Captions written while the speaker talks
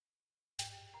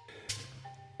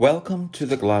Welcome to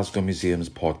the Glasgow Museum's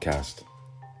podcast.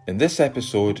 In this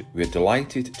episode, we are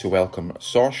delighted to welcome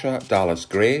Saoirse Dallas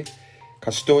Gray,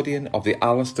 custodian of the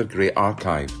Alasdair Gray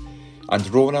Archive, and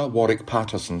Rona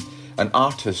Warwick-Patterson, an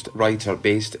artist writer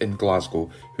based in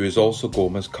Glasgow who is also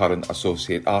GOMA's current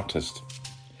associate artist.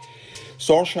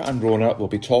 Saoirse and Rona will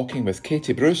be talking with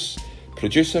Katie Bruce,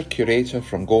 producer-curator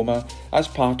from GOMA, as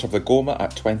part of the GOMA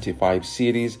at 25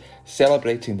 series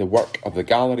celebrating the work of the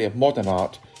Gallery of Modern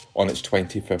Art on its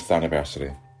 25th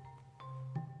anniversary.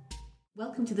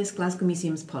 Welcome to this Glasgow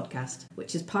Museum's podcast,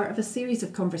 which is part of a series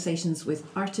of conversations with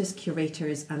artists,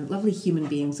 curators and lovely human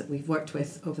beings that we've worked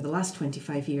with over the last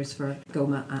 25 years for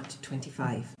GOMA at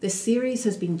 25. This series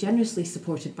has been generously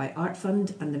supported by Art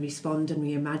Fund and the Respond and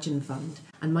Reimagine Fund,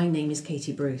 and my name is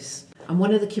Katie Bruce. I'm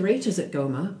one of the curators at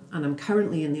GOMA, and I'm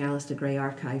currently in the Alasdair Gray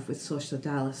Archive with Saoirse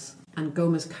Dallas and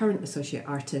GOMA's current associate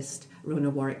artist, Rona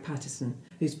Warwick-Patterson,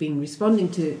 who's been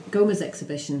responding to GOMA's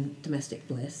exhibition Domestic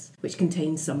Bliss, which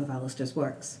contains some of Alasdair's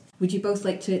works. Would you both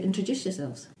like to introduce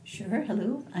yourselves? Sure,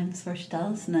 hello, I'm Saoirse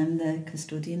Dallas and I'm the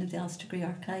custodian of the Alasdair Gray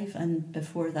Archive, and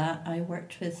before that I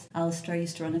worked with Alasdair. I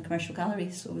used to run a commercial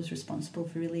gallery, so I was responsible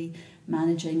for really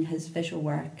managing his visual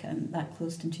work, and that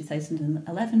closed in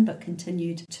 2011 but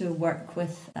continued to work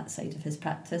with that side of his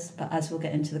practice. But as we'll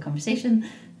get into the conversation,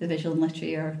 the visual and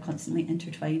literary are constantly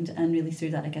intertwined, and really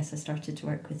through that I guess I started to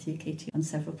work with you, Katie, on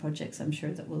several projects I'm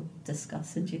sure that we'll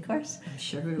discuss in due course. I'm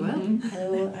sure we will.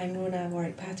 Hello, I'm Rona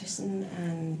Warwick-Patterson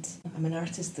and I'm an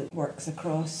artist that works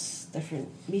across different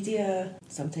media.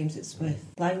 Sometimes it's with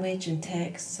language and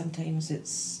text, sometimes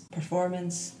it's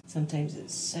performance, sometimes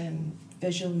it's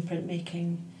visual and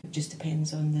printmaking. It just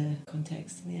depends on the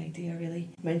context and the idea, really.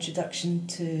 My introduction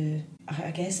to,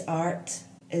 I guess, art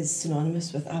is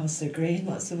synonymous with Alasdair Gray in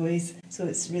lots of ways, so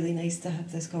it's really nice to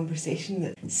have this conversation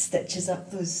that stitches up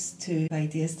those two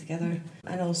ideas together.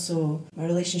 And also my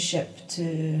relationship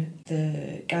to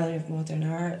the Gallery of Modern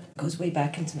Art goes way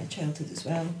back into my childhood as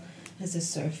well, as this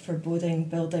sort of foreboding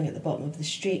building at the bottom of the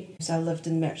street. So I lived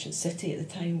in Merchant City at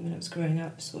the time when I was growing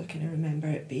up, so I kind of remember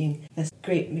it being this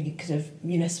great kind of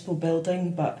municipal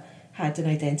building, but had an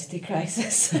identity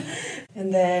crisis.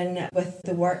 And then with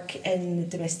the work in the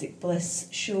Domestic Bliss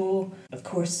show, of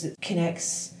course it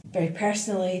connects very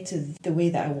personally to the way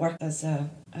that I work as a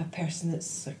person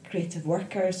that's a creative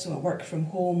worker. So I work from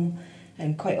home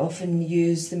and quite often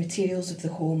use the materials of the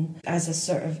home as a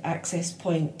sort of access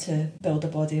point to build a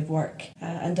body of work,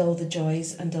 and all the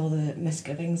joys and all the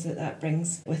misgivings that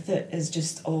brings with it is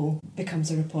just all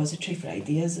becomes a repository for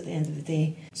ideas at the end of the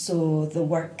day. So the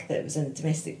work that was in the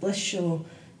Domestic Bliss show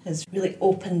has really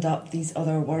opened up these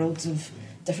other worlds of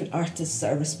different artists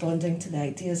that are responding to the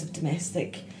ideas of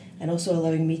domestic, and also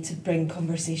allowing me to bring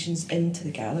conversations into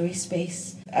the gallery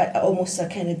space, almost a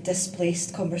kind of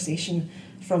displaced conversation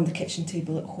from the kitchen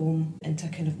table at home into a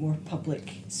kind of more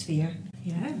public sphere.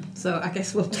 Yeah, so I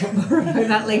guess we'll talk more about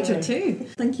that later too.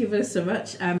 Thank you both so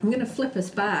much. I'm going to flip us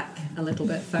back a little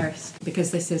bit first, because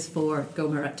this is for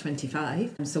GOMA at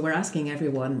 25. So we're asking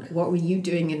everyone, what were you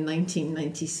doing in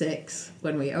 1996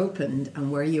 when we opened,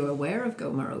 and were you aware of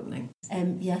GOMA opening?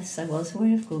 Yes, I was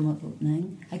aware of GOMA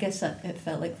opening. I guess that it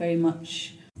felt like very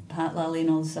much Pat Lally and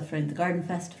all the stuff around the Garden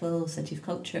Festival, City of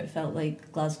Culture. It felt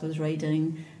like Glasgow's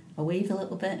riding a wave a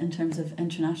little bit in terms of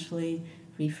internationally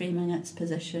reframing its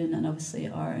position, and obviously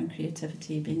art and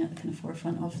creativity being at the kind of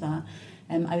forefront of that.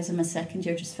 I was in my second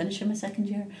year, just finishing my second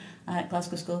year at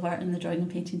Glasgow School of Art in the Drawing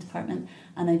and Painting department,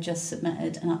 and I just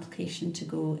submitted an application to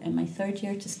go in my third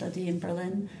year to study in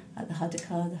Berlin at the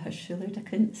HDK, the Hochschule der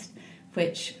Kunst,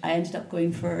 which I ended up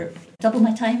going for double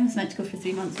my time. I was meant to go for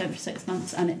 3 months, went for 6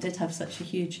 months, and it did have such a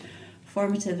huge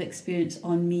formative experience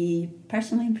on me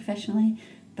personally and professionally.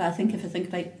 But I think if I think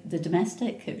about the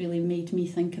domestic, it really made me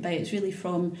think about, it's really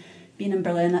from being in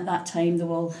Berlin at that time, the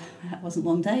wall wasn't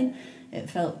long down. It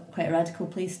felt quite a radical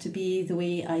place to be, the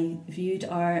way I viewed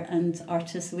art and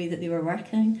artists, the way that they were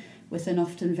working within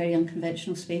often very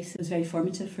unconventional space. It was very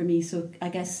formative for me. So I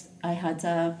guess I had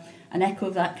an echo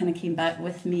of that kind of came back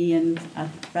with me, and I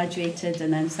graduated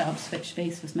and then set up Switch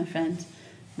Space with my friend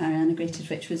Mariana Grated,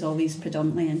 which was always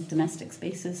predominantly in domestic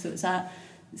spaces. So it's that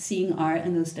seeing art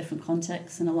in those different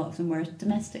contexts, and a lot of them were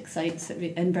domestic sites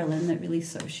in Berlin that really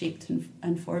sort of shaped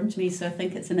and formed me. So I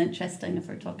think it's an interesting, if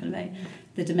we're talking about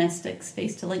the domestic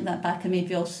space, to link that back, and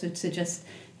maybe also to just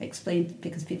explain,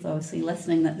 because people are obviously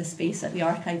listening, that the space at the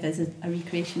archive is a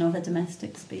recreation of a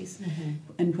domestic space,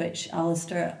 in which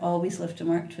Alasdair always lived and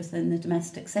worked within the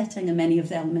domestic setting, and many of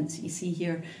the elements that you see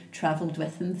here travelled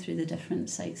with him through the different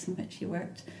sites in which he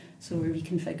worked. so were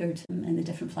reconfigured in the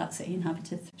different flats that he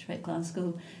inhabited throughout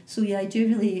Glasgow. So yeah,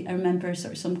 I remember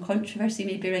sort of some controversy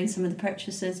maybe around some of the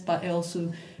purchases, but I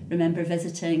also remember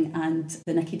visiting, and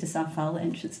the Niki de Saint Phalle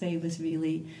entranceway was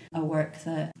really a work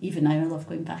that even now I love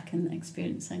going back and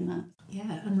experiencing that.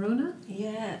 Yeah, and Rona?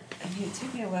 Yeah, I mean, it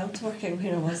took me a while to work out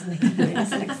where I was in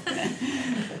 1996.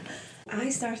 I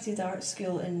started art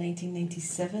school in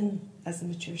 1997 as a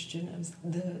mature student. I was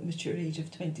the mature age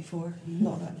of 24.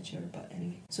 Not that mature, but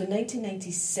anyway. So in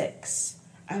 1996,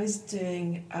 I was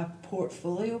doing a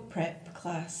portfolio prep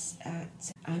class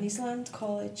at Anniesland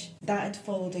College. That had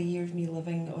followed a year of me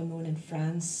living on loan in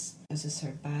France as a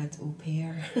sort of bad au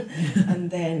pair. And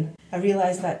then I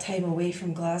realised that time away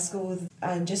from Glasgow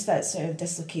and just that sort of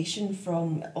dislocation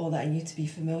from all that I knew to be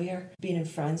familiar, being in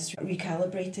France,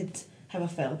 recalibrated how I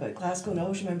felt about Glasgow. And I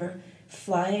always remember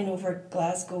flying over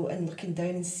Glasgow and looking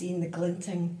down and seeing the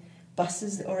glinting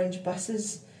buses, the orange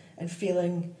buses, and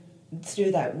feeling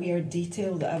through that weird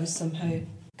detail that I was somehow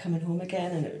coming home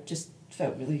again, and it just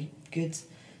felt really good.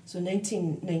 So in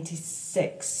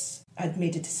 1996, I'd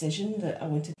made a decision that I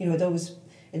wanted, I'd always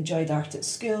enjoyed art at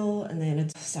school, and then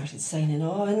I'd started signing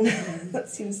on. That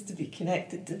seems to be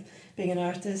connected to being an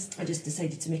artist. I just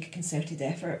decided to make a concerted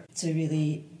effort to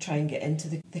really try and get into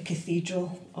the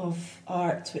cathedral of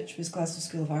art, which was Glasgow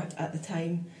School of Art at the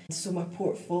time. So my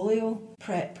portfolio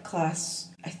prep class,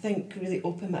 I think, really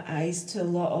opened my eyes to a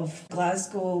lot of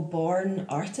Glasgow-born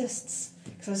artists.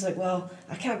 Because I was like, well,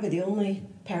 I can't be the only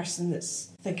person that's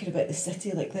thinking about the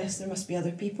city like this. There must be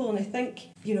other people. And I think,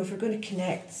 if we're going to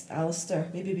connect Alistair,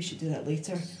 maybe we should do that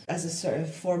later, as a sort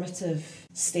of formative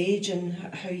stage and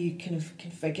how you kind of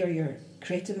configure your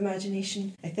creative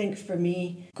imagination. I think for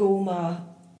me, Goma,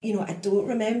 I don't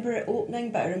remember it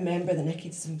opening, but I remember the Niki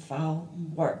de Saint Phalle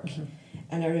work. Mm-hmm.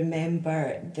 And I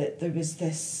remember that there was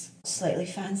this slightly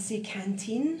fancy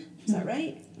canteen. Is that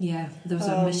right? Yeah, there was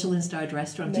a Michelin-starred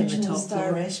restaurant in the top floor.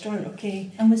 Michelin-starred restaurant, okay.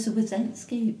 And was the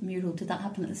Wozensky mural, did that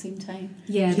happen at the same time?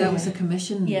 Yeah, that was a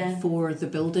commission for the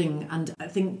building, and I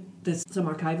think there's some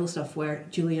archival stuff where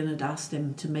Julian had asked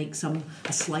him to make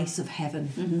a slice of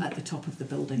heaven at the top of the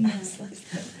building. Yes.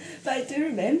 But I do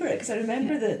remember it, because I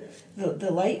remember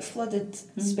the light flooded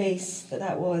space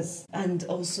that was, and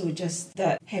also just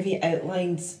that heavy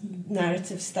outlined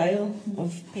narrative style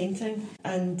of painting,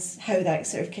 and how that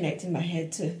sort of connected in my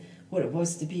head to what it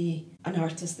was to be an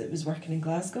artist that was working in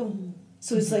Glasgow.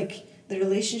 So it's like the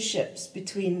relationships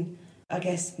between, I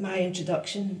guess, my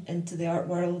introduction into the art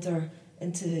world or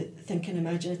into thinking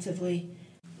imaginatively.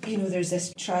 There's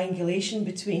this triangulation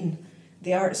between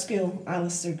the art school,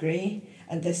 Alistair Gray,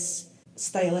 and this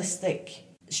stylistic,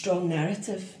 strong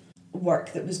narrative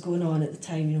work that was going on at the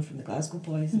time, from the Glasgow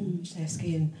Boys and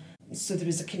Chesky. And so there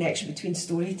was a connection between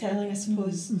storytelling, I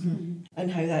suppose,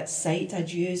 and how that site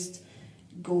had used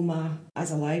Goma as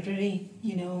a library,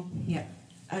 Yeah.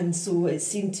 And so it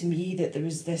seemed to me that there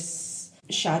was this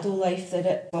shadow life that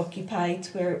it occupied,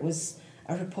 where it was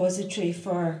a repository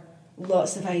for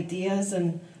lots of ideas,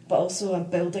 but also a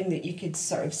building that you could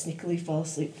sort of sneakily fall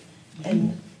asleep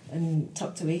in and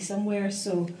tucked away somewhere.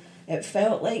 So it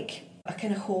felt like a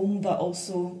kind of home, but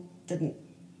also didn't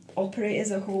operate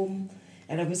as a home.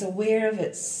 And I was aware of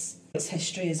its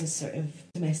history as a sort of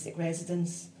domestic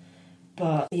residence.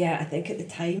 But yeah, I think at the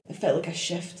time it felt like a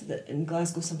shift, that in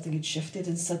Glasgow something had shifted,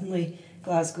 and suddenly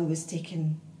Glasgow was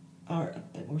taking art a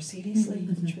bit more seriously,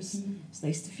 which was it's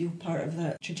nice to feel part of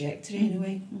that trajectory in a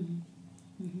way.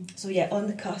 So yeah, on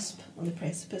the cusp, on the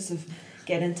precipice of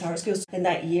getting into art schools. In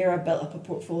that year I built up a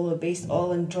portfolio based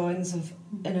all in drawings of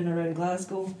in and around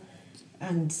Glasgow.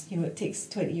 And, it takes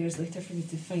 20 years later for me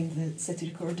to find the City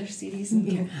Recorder series and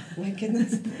go, oh my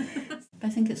goodness. But I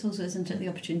think it's also, isn't it, the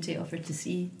opportunity offered to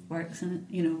see works and,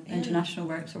 international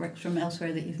works or works from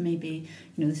elsewhere that you've maybe,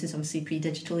 this is obviously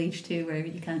pre-digital age too, where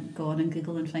you can't go on and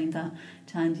Google and find that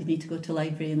to hand. You need to go to a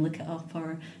library and look it up,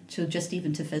 or to just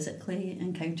even to physically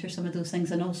encounter some of those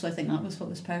things. And also I think that was what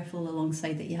was powerful,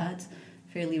 alongside that you had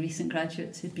fairly recent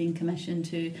graduates who'd been commissioned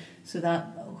to, so that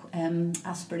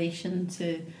aspiration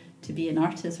to be an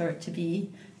artist or to be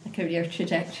a career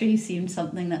trajectory seemed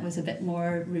something that was a bit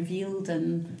more revealed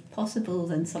and possible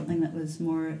than something that was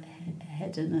more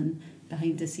hidden and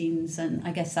behind the scenes. And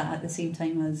I guess that at the same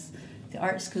time as the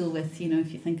art school with, if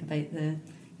you think about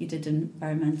you did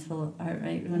environmental art,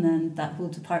 right, and then that whole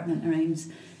department around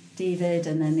David,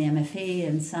 and then the MFA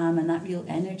and Sam, and that real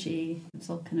energy, it's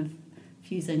all kind of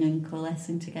fusing and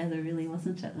coalescing together, really,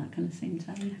 wasn't it, that kind of same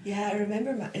time? Yeah, I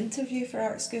remember my interview for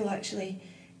art school, actually.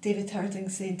 David Harding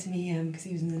saying to me, because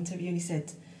he was in the interview, and he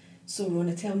said, "So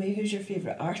Rona, tell me, who's your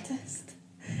favourite artist?"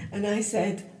 And I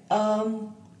said,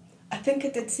 I think I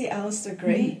did say Alistair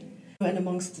Gray. and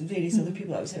amongst various other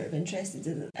people I was sort of interested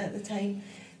in at the time.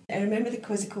 I remember the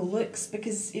quizzical looks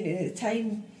because, you know, at the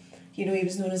time, you know, he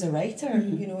was known as a writer.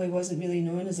 You know, he wasn't really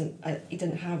known as he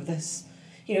didn't have this,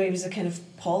 you know, he was a kind of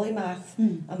polymath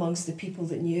amongst the people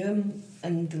that knew him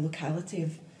in the locality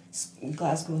of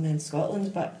Glasgow and then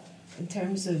Scotland. But in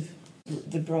terms of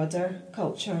the broader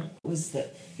culture, was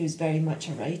that he was very much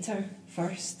a writer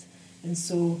first. And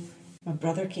so my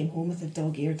brother came home with a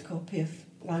dog-eared copy of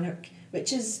Lanark,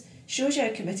 which shows you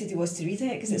how committed he was to reading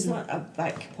it, because it's not a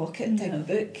back pocket type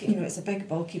book. You know, it's a big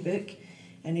bulky book.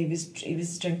 And he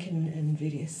was drinking in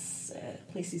various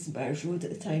places in Byres Road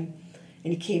at the time,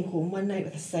 and he came home one night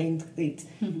with a signed lead,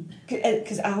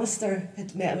 because Alistair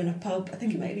had met him in a pub. I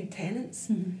think it might have been Tennant's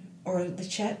or the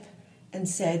Chip, and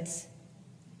said,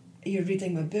 "You're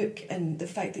reading my book, and the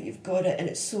fact that you've got it and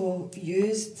it's so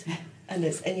used and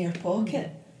it's in your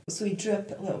pocket." So he drew a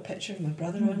little picture of my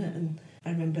brother on it, and I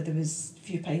remember there was a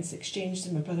few pints exchanged,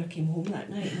 and my brother came home that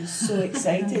night and was so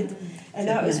excited. And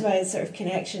that was my sort of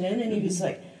connection in, and he was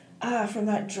like, from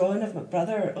that drawing of my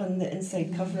brother on the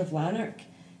inside cover of Lanark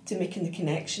to making the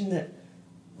connection that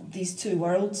these two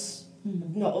worlds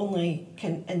not only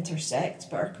can intersect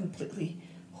but are completely,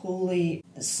 wholly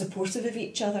supportive of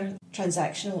each other.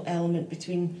 Transactional element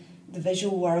between the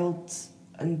visual world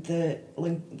and the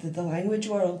language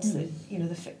worlds,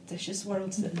 the fictitious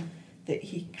worlds that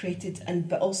he created,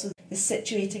 but also the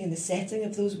situating and the setting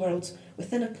of those worlds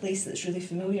within a place that's really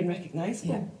familiar and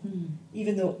recognisable,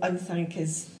 even though Unthank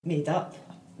is made up,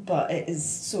 but it is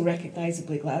so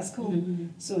recognisably Glasgow.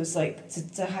 So it's like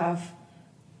to have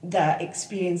that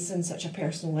experience on such a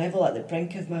personal level at the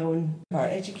brink of my own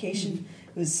art education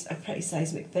was a pretty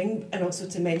seismic thing, and also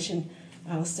to mention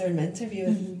Alistair in my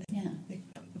interview.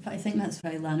 But I think that's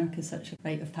why Lanark is such a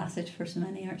rite of passage for so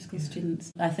many art school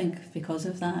students. I think because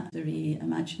of that, the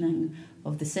reimagining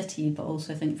of the city, but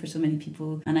also I think for so many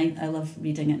people, and I love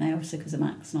reading it now obviously because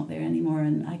Mac's not there anymore,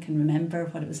 and I can remember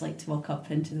what it was like to walk up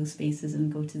into those spaces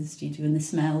and go to the studio and the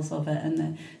smells of it and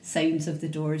the sounds of the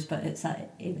doors, but it's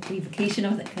that evocation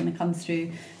of it kind of comes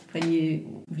through when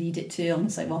you read it too,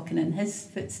 almost like walking in his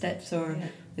footsteps, or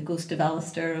the ghost of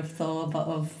Alistair of Thaw, but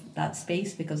of that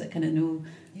space, because it kind of no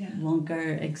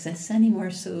longer exists anymore.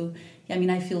 So I mean,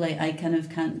 I feel like I kind of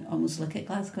can't almost look at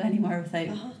Glasgow anymore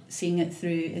without seeing it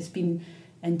through. It's been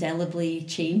indelibly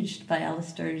changed by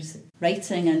Alistair's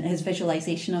writing and his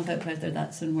visualisation of it, whether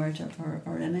that's in word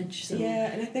or image. So.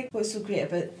 Yeah, and I think what's so great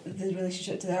about the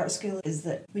relationship to the art school is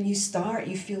that when you start,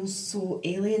 you feel so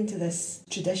alien to this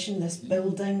tradition, this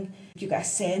building. You get a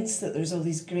sense that there's all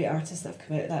these great artists that have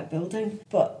come out of that building,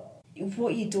 but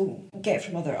what you don't get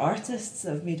from other artists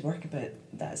that have made work about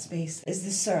that space is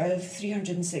this sort of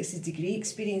 360 degree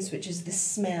experience, which is the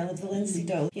smell of the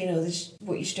linseed oil. You know,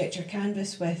 what you stretch your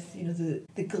canvas with, you know,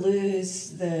 the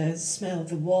glues, the smell of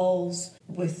the walls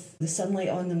with the sunlight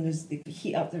on them, they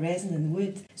heat up the resin and the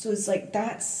wood. So it's like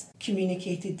that's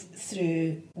communicated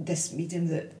through this medium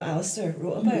that Alistair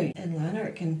wrote about in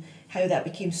Lanark, and how that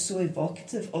became so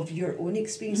evocative of your own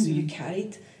experience. So you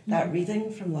carried that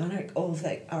reading from Lanark, all of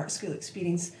that art school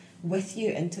experience, with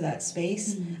you into that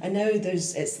space, and now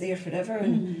it's there forever.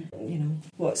 And you know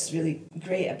what's really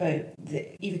great about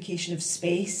the evocation of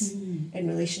space in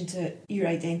relation to your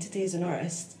identity as an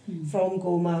artist from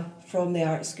GOMA, from the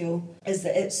art school, is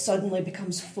that it suddenly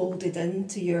becomes folded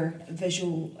into your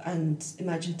visual and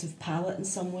imaginative palette in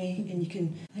some way. And you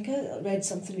can, I think I read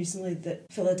something recently that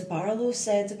Philida Barlow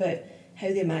said about how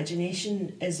the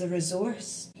imagination is a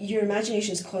resource. Your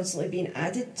imagination is constantly being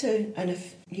added to, and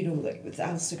if, you know, like with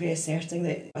Alistair Gray asserting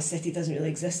that a city doesn't really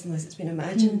exist unless it's been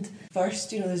imagined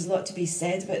first, you know, there's a lot to be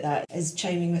said about that, is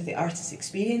chiming with the artist's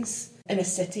experience in a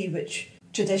city which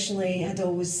traditionally had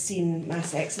always seen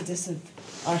mass exodus of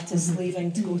artists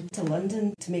leaving to go to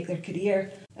London to make their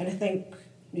career. And I think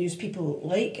there's people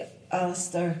like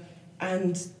Alistair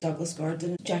and Douglas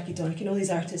Gordon, Jackie Donachie, all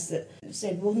these artists that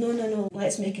said, well, no,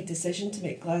 let's make a decision to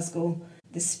make Glasgow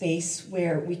the space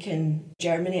where we can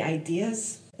germinate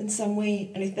ideas in some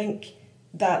way. And I think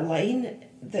that line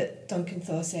that Duncan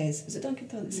Thaw says, was it Duncan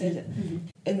Thaw that said it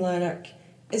in Lanark,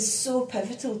 is so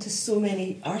pivotal to so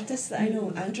many artists that I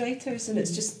know and writers. And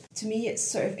it's just, to me, it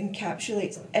sort of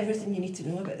encapsulates everything you need to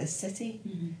know about this city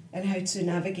and how to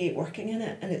navigate working in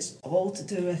it. And it's all to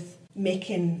do with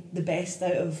making the best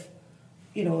out of,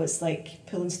 you know, it's like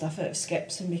pulling stuff out of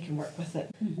skips and making work with it.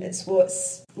 It's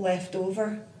what's left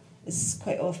over is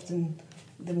quite often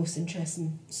the most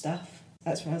interesting stuff.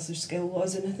 That's where Alistair's skill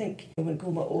was. And I think when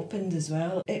GOMA opened as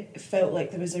well, it felt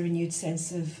like there was a renewed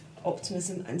sense of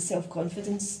optimism and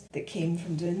self-confidence that came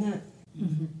from doing that.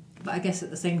 But I guess at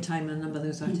the same time, a number of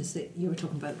those artists that you were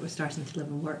talking about that were starting to live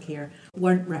and work here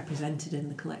weren't represented in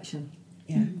the collection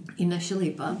initially,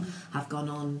 but have gone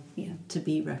on to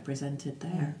be represented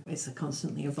there. It's a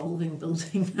constantly evolving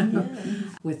building now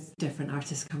with different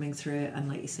artists coming through it, and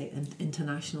like you say,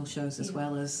 international shows as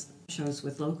well as shows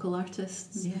with local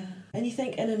artists. Yeah. And you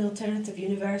think in an alternative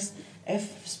universe,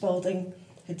 if Spalding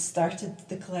had started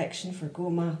the collection for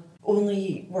Goma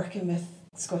only working with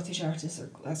Scottish artists or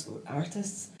Glasgow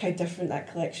artists, how different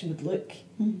that collection would look.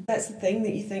 That's the thing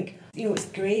that you think, it's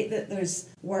great that there's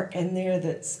work in there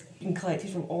that's been collected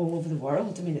from all over the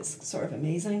world. I mean, it's sort of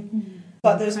amazing.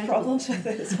 But there's problems with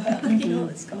it as well,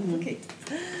 it's complicated.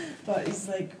 But it's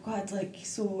like, God,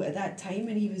 so at that time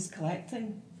when he was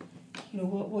collecting,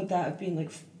 what would that have been,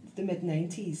 like the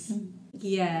mid-90s?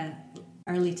 Yeah,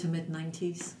 early to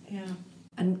mid-90s. Yeah.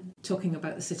 And talking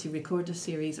about the City Recorder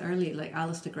series early, like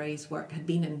Alistair Gray's work had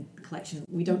been in collection.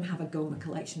 We don't have a Goma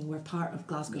collection. We're part of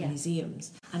Glasgow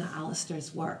Museums. And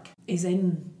Alistair's work is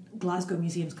in Glasgow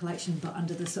Museum's collection, but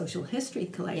under the Social History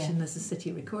collection as the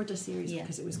City Recorder series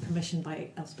because it was commissioned by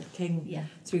Elspeth King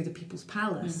through the People's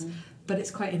Palace. But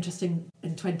it's quite interesting,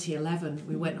 in 2011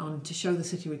 we went on to show the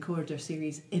City Recorder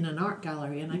series in an art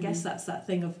gallery, and I guess that's that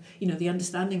thing of, the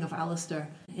understanding of Alistair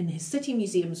in his city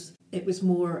museums. It was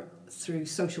more through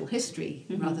social history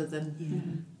rather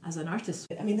than as an artist.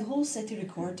 I mean, the whole City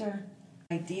Recorder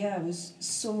idea was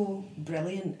so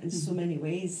brilliant in so many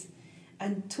ways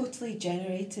and totally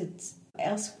generated.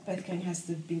 Elspeth King has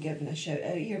to have been given a shout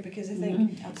out here, because I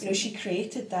think she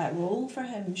created that role for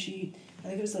him. I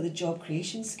think it was like the job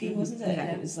creation scheme, wasn't it? Yeah.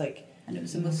 And it was like, and it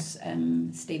was the most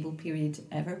stable period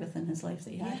ever within his life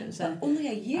that he had. It was only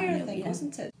a year, I think,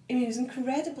 wasn't it? I mean, he was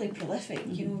incredibly prolific,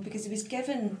 because he was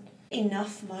given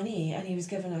enough money and he was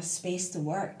given a space to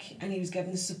work and he was given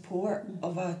the support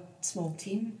of a small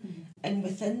team. And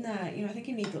within that, I think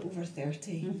he made over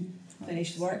 30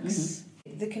 finished works.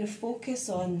 The kind of focus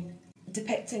on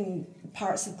depicting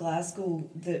parts of Glasgow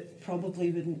that probably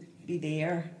wouldn't be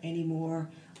there anymore,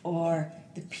 or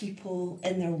the people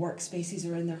in their workspaces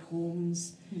or in their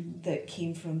homes that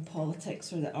came from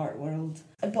politics or the art world,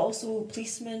 but also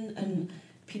policemen and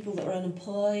people that were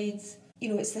unemployed.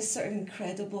 It's this sort of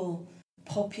incredible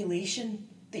population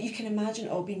that you can imagine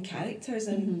all being characters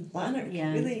in Lanark,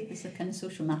 really. It's a kind of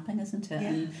social mapping, isn't it? Yeah.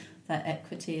 And that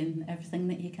equity and everything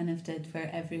that you kind of did, where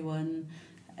everyone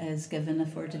is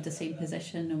afforded the same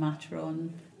position no matter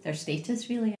on their status,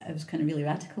 really. It was kind of really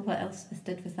radical what Elspeth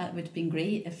did with that. Would have been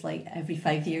great if, like, every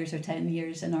 5 years or 10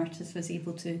 years an artist was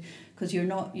able to, because you've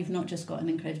not just got an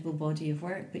incredible body of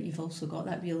work, but you've also got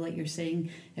that real, like you're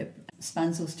saying, it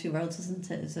spans those two worlds, isn't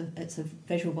it? It's a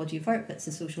visual body of work, but it's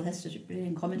a social history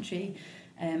and commentary,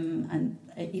 and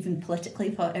even politically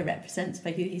what it represents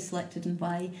by who he's selected and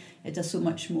why. It does so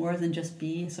much more than just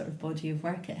be a sort of body of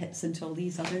work. It hits into all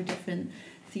these other different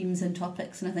themes and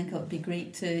topics, and I think it would be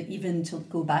great to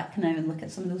go back now and look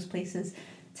at some of those places.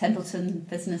 Templeton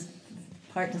Business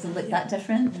Park doesn't look that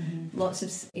different. Lots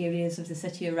of areas of the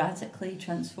city are radically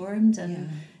transformed, and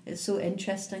it's so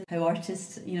interesting how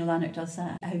artists, Lanark does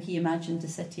that, how he imagined the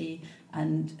city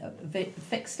and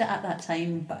fixed it at that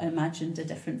time, but imagined a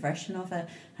different version of it,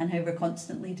 and how we're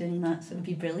constantly doing that. So it would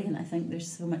be brilliant. I think there's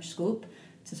so much scope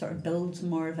to sort of build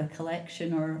more of a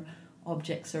collection or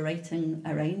objects or writing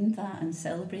around that and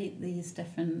celebrate these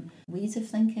different ways of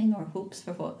thinking or hopes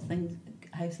for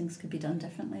how things could be done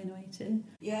differently in a way too.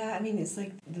 Yeah, I mean, it's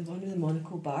like the one with the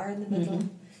Monaco bar in the middle.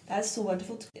 That's so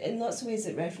wonderful. In lots of ways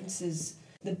it references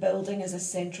the building as a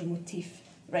central motif,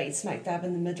 right smack dab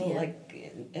in the middle,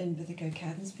 like in with the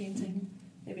Cowcaddens painting.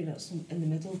 Maybe not so in the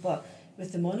middle, but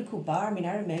with the Monaco bar, I mean,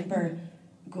 I remember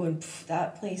going,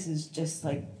 that place is just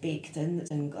like baked in.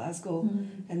 It's in Glasgow.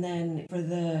 And then for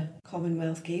the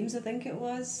Commonwealth Games, I think it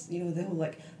was, the whole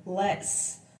like,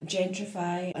 let's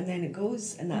gentrify, and then it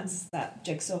goes, and that's that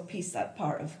jigsaw piece, that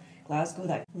part of Glasgow,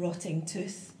 that rotting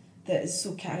tooth that is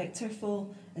so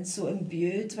characterful and so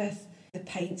imbued with the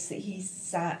pints that he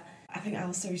sat. I think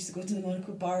Alistair used to go to the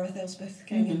Monaco bar with Elspeth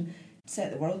King and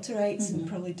set the world to rights and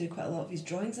probably do quite a lot of his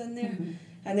drawings in there.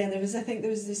 And then there was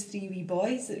these 3 wee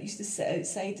boys that used to sit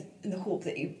outside in the hope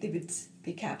that they would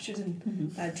be captured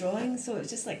in that drawing. So it's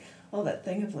just like all that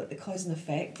thing of like the cause and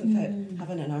effect of how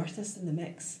having an artist in the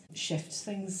mix shifts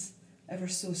things ever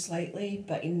so slightly,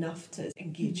 but enough to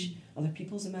engage other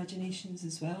people's imaginations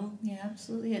as well. Yeah,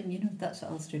 absolutely. And that's what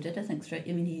Alistair did, I think. Right?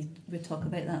 I mean, he would talk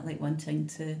about that, like wanting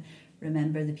to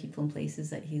remember the people and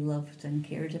places that he loved and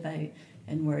cared about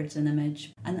in words and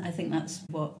image. And I think that's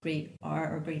what great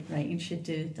art or great writing should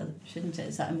do, shouldn't it?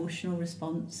 It's that emotional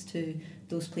response to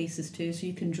those places too. So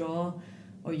you can draw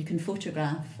or you can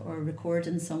photograph or record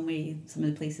in some way some of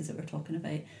the places that we're talking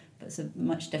about. But it's a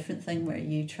much different thing where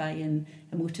you try and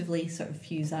emotively sort of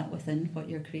fuse that within what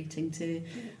you're creating too.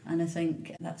 And I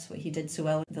think that's what he did so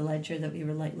well. The ledger that we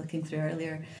were looking through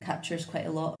earlier captures quite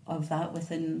a lot of that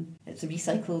within. It's a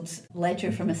recycled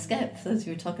ledger from a skip, as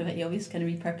you were talking about. You always kind of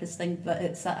repurpose things, but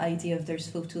it's that idea of there's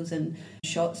photos and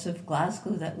shots of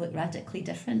Glasgow that look radically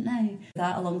different now.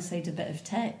 That alongside a bit of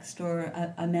text or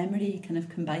a memory kind of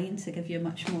combined to give you a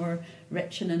much more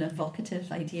rich and an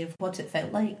evocative idea of what it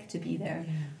felt like to be there.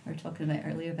 We were talking about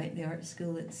earlier about the art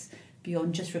school. It's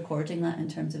beyond just recording that in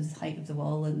terms of the height of the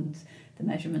wall and the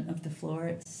measurement of the floor.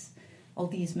 It's all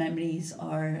these memories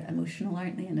are emotional,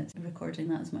 aren't they? And it's recording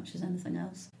that as much as anything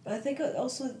else. But I think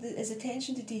also his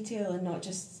attention to detail, and not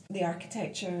just the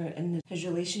architecture and his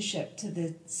relationship to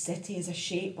the city as a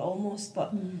shape almost,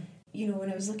 but you know, when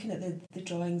I was looking at the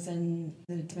drawings in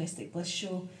the Domestic Bliss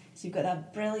show, so you've got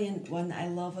that brilliant one that I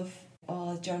love of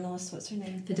journalist, what's her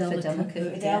name? Fidelma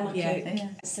Cook. Fidelma Cook,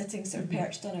 sitting sort of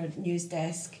perched on her news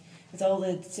desk with all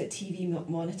the TV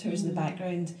monitors in the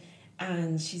background,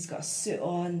 and she's got a suit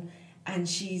on, and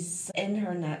she's in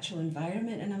her natural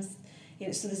environment,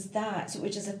 and so there's that,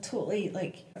 which is a totally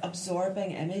like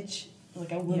absorbing image,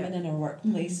 like a woman in her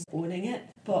workplace owning it.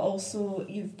 But also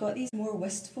you've got these more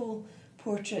wistful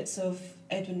portraits of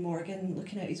Edwin Morgan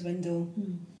looking out his window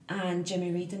and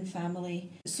Jimmy Reid and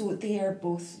family. So they are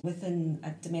both within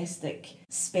a domestic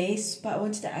space. But I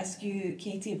wanted to ask you,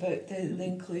 Katie, about the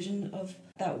inclusion of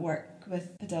that work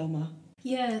with Fidelma.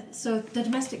 Yeah, so the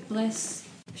Domestic Bliss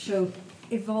show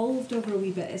evolved over a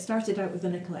wee bit. It started out with the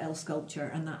Nicola L sculpture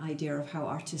and that idea of how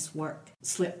artists' work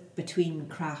slip between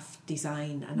craft,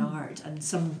 design and art, and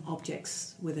some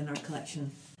objects within our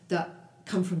collection that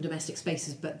come from domestic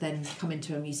spaces but then come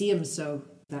into a museum. So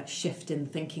that shift in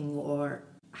thinking or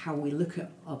how we look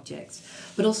at objects,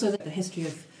 but also the history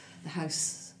of the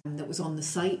house that was on the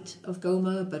site of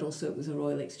Goma, but also it was a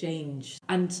Royal Exchange.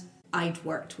 And I'd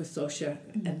worked with Sosha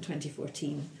in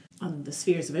 2014 on the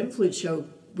Spheres of Influence show,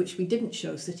 which we didn't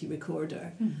show City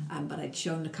Recorder, but I'd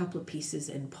shown a couple of pieces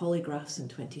in Polygraphs in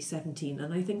 2017,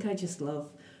 and I think I just love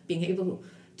being able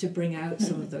to bring out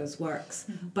some of those works.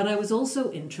 But I was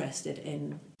also interested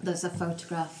in, there's a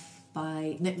photograph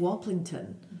by Nick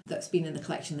Waplington that's been in the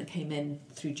collection that came in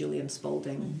through Julian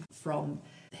Spalding from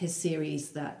his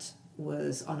series that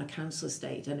was on a council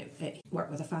estate, and it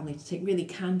worked with a family to take really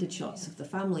candid shots of the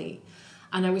family.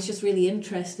 And I was just really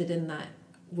interested in that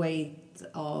way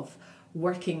of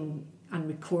working and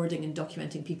recording and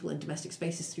documenting people in domestic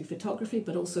spaces through photography,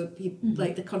 but also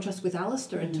like the contrast with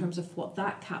Alistair in terms of what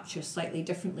that captures slightly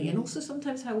differently, and also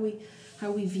sometimes how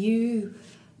we view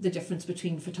the difference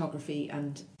between photography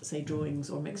and, say,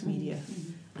 drawings or mixed media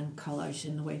and collage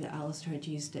in the way that Alistair had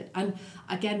used it. And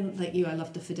again, like you, I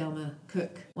loved the Fidelma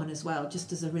Cook one as well,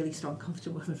 just as a really strong,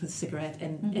 comfortable woman with a cigarette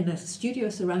in a studio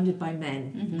surrounded by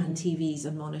men and TVs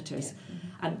and monitors.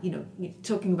 And, you know,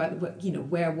 talking about, you know,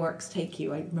 where works take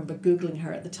you. I remember Googling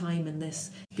her at the time, and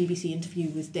this BBC interview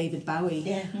with David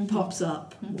Bowie pops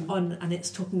up on, and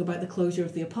it's talking about the closure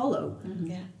of the Apollo.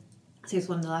 So it's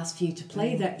one of the last few to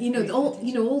play there. You know,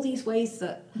 all these ways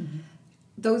that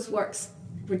those works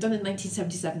were done in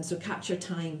 1977, so capture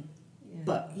time.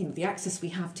 But you know, the access we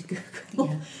have to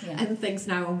Google and things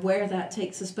now, and where that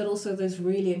takes us, but also those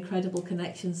really incredible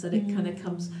connections that it kind of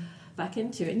comes back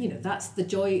into. And you know, that's the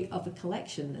joy of a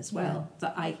collection as well,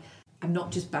 that I'm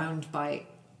not just bound by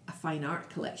a fine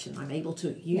art collection. I'm able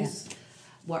to use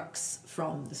works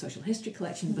from the social history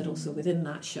collection, but also within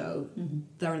that show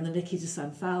there are the Niki de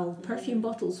San Fal perfume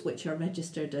bottles, which are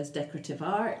registered as decorative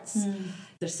arts.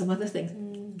 There's some other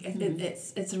things.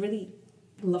 It's a really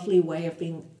lovely way of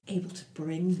being able to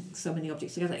bring so many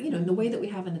objects together, you know, in the way that we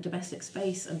have in a domestic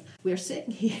space. And we're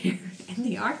sitting here in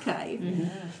the archive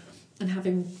and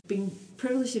having been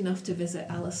privileged enough to visit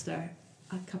Alistair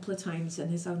a couple of times in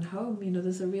his own home, you know,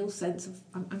 there's a real sense of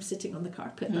I'm sitting on the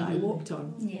carpet that I walked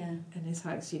on in his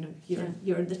house. You know,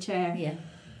 you're in the chair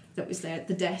that was there at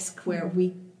the desk where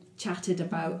we chatted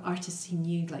about artists he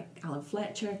knew, like Alan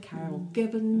Fletcher, Carol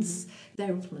Gibbons,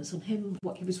 their influence on him,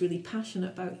 what he was really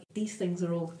passionate about. These things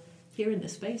are all here in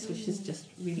this space, which is just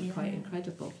really quite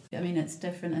incredible. I mean, it's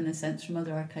different in a sense from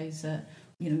other archives that,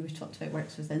 you know, we've talked about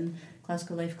works within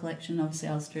Glasgow Life Collection. Obviously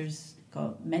Alistair's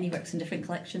got many works in different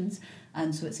collections,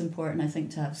 and so it's important, I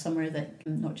think, to have somewhere that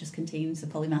not just contains the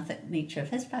polymathic nature of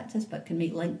his practice, but can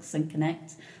make links and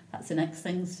connect. That's the next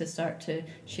thing, to start to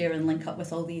share and link up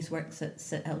with all these works that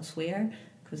sit elsewhere,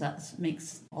 because that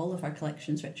makes all of our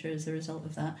collections richer as a result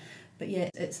of that. But yeah,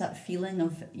 it's that feeling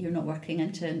of you're not working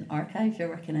into an archive, you're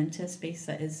working into a space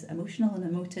that is emotional and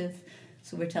emotive,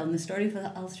 So we're telling the story of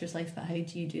Alistair's life, but how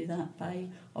do you do that? By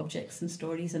objects and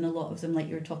stories, and a lot of them, like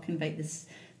you were talking about, this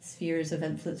spheres of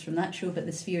influence from that show, but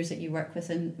the spheres that you work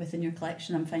within your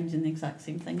collection, I'm finding the exact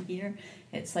same thing here.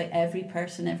 It's like every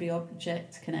person, every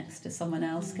object connects to someone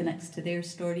else, connects to their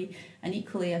story. And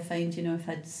equally, I find, I've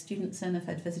had students in, I've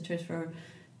had visitors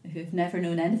who've never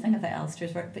known anything about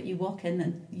Alistair's work, but you walk in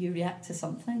and you react to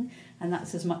something, and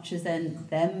that's as much as then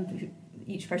them.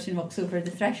 Each person walks over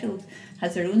the threshold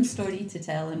has their own story to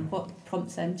tell, and what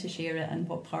prompts them to share it, and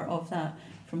what part of that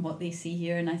from what they see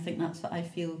here. And I think that's what I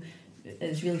feel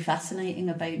is really fascinating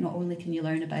about, not only can you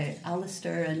learn about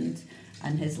Alistair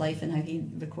and his life and how he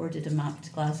recorded and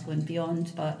mapped Glasgow and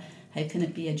beyond, but how can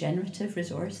it be a generative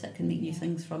resource that can make new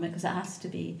things from it? Because it has to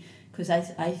be, because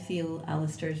I feel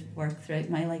Alistair's work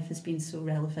throughout my life has been so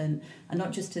relevant, and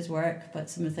not just his work, but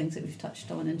some of the things that we've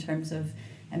touched on in terms of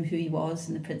who he was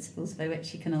and the principles by which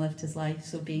he kind of lived his life.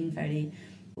 So being very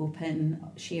open,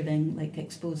 sharing, like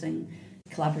exposing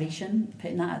collaboration,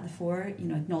 putting that at the fore,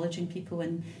 acknowledging people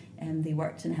when they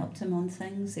worked and helped him on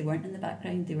things. They weren't in the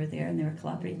background, they were there, and they were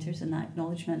collaborators, and that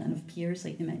acknowledgement, and of peers,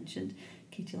 like you mentioned,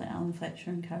 Katie, like Alan Fletcher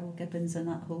and Carol Gibbons, and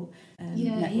that whole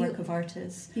network of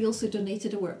artists. He also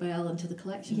donated a work by Alan to the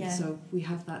collection, so we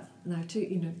have that now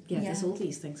too. There's all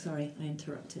these things. Sorry, I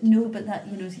interrupted. No, but that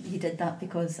he did that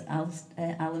because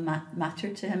Alan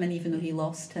mattered to him, and even though he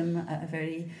lost him at a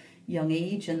very young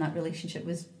age, and that relationship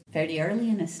was very early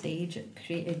in his stage,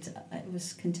 it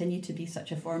was continued to be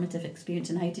such a formative experience.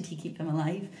 And how did he keep him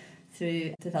alive?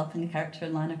 Through developing a character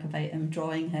in Lanark about him,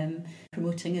 drawing him,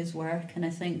 promoting his work. And I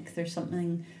think there's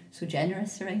something so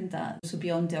generous around that. So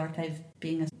beyond the archive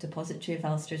being a depository of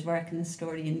Alistair's work and his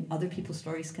story and other people's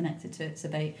stories connected to it, it's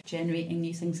about generating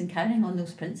new things and carrying on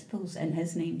those principles in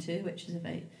his name too, which is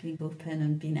about being open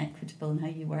and being equitable in how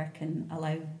you work and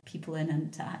allow people in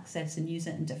and to access and use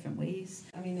it in different ways.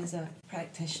 I mean, as a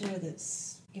practitioner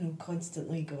that's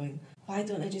constantly going, why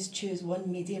don't I just choose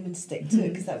one medium and stick to it,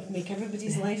 because that would make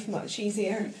everybody's life much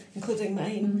easier, including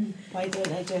mine. Why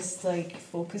don't I just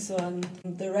focus on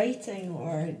the writing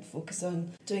or focus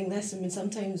on doing this? I mean,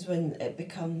 sometimes when it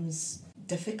becomes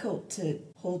difficult to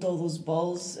hold all those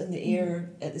balls in the air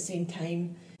at the same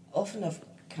time, often I've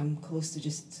come close to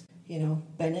just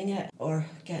binning it or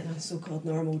getting a so-called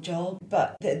normal job.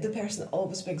 But the person that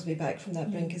always brings me back from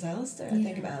that brink is Alistair. I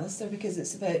think about Alistair because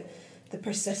it's about the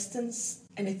persistence.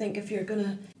 And I think if you're going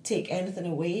to take anything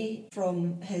away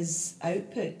from his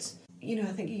output, I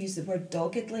think you used the word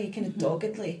doggedly, kind of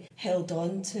doggedly held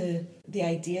on to the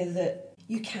idea that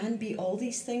you can be all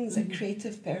these things, a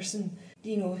creative person.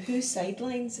 Who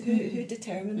sidelines, who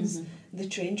determines the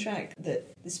train track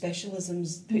that the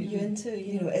specialisms put you into?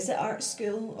 Is it art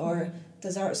school, or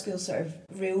does art school sort of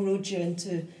railroad you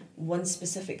into one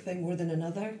specific thing more than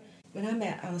another? When I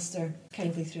met Alistair,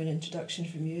 kindly through an introduction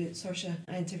from you, Saoirse,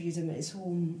 I interviewed him at his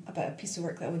home about a piece of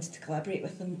work that I wanted to collaborate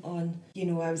with him on.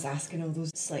 I was asking all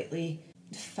those slightly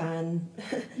fan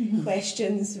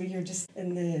questions where you're just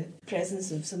in the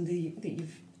presence of somebody that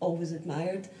you've always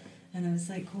admired. And I was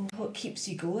like, what keeps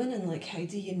you going? And how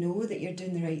do you know that you're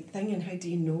doing the right thing? And how do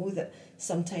you know that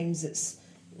sometimes it's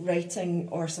writing,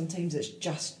 or sometimes it's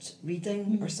just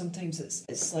reading, or sometimes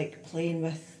it's like playing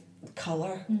with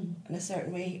colour in a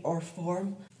certain way or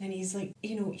form? And he's like,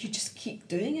 you just keep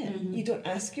doing it. You don't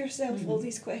ask yourself all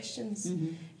these questions.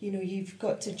 You've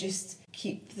got to just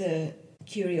keep the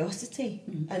curiosity,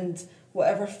 and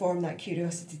whatever form that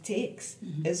curiosity takes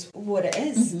is what it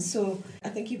is. So I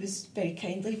think he was very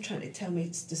kindly trying to tell me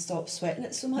to stop sweating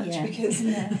it so much, because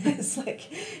it's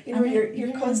like,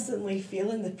 you're constantly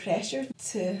feeling the pressure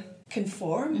to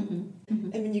conform.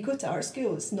 I mean, you go to art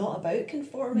school, it's not about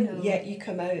conforming, yet you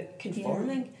come out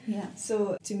conforming.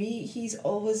 So to me, he's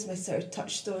always my sort of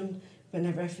touchstone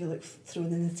whenever I feel like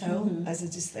throwing in the towel, as I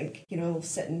just think, I'll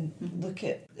sit and look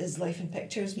at his Life in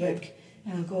Pictures book,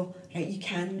 and I'll go, right, you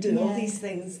can do all these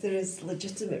things. There is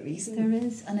legitimate reason. There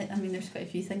is, and there's quite a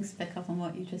few things to pick up on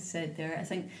what you just said there. I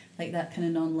think that kind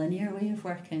of non-linear way of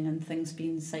working and things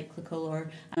being cyclical,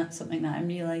 and that's something that I'm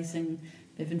realising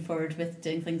moving forward with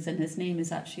doing things in his name,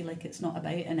 is actually it's not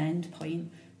about an end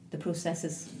point. The process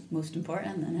is most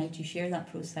important, and how do you share that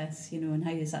process, and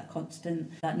how is that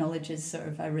constant? That knowledge is sort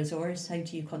of a resource. How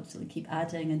do you constantly keep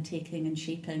adding and taking and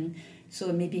shaping?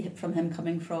 So maybe from him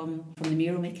coming from the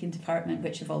mural making department,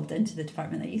 which evolved into the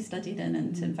department that you studied in,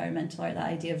 into environmental art, that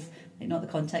idea of not the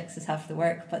context is half the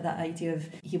work, but that idea of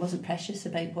he wasn't precious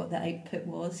about what the output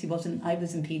was. I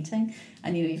was in painting,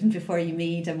 and even before you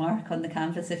made a mark on the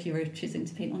canvas, if you were choosing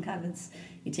to paint on canvas,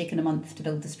 you'd taken a month to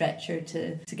build the stretcher,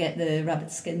 to get the rabbit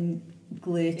skin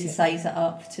glue, to size it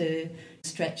up, to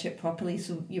stretch it properly.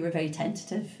 So you were very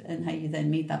tentative in how you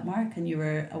then made that mark, and you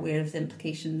were aware of the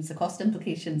implications, the cost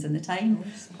implications and the time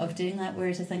of doing that.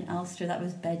 Whereas I think Alistair, that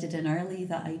was bedded in early,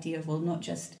 that idea of, well, not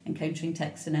just encountering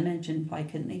text and image and why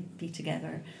couldn't they be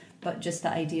together, but just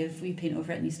the idea of we paint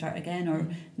over it and you start again, or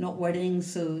not worrying.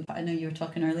 So I know you were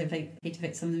talking earlier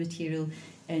about some of the material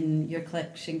in your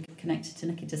collection connected to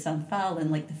Nikita Santhal,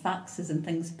 and like the faxes and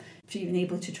things, being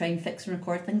able to try and fix and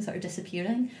record things that are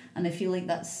disappearing. And I feel like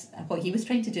that's what he was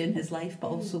trying to do in his life, but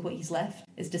also what he's left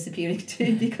is disappearing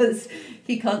too, because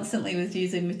he constantly was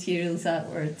using materials that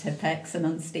were Tipex and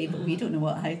unstable. We don't know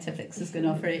how Tipex is going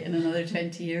to operate in another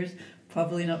 20 years.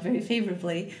 Probably not very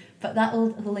favourably, but that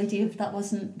whole idea of that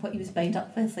wasn't what he was bound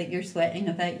up with. Like you're sweating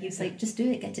about, he was like, just do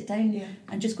it, get it down,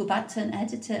 and just go back to it and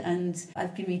edit it. And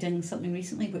I've been reading something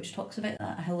recently which talks about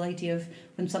that whole idea of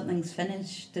when something's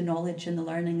finished, the knowledge and the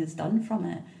learning is done from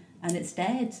it, and it's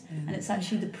dead, and it's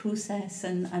actually the process.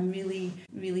 And I'm really,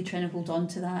 really trying to hold on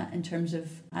to that in terms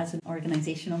of, as an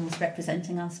organisation almost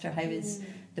representing Alistair, how is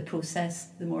the process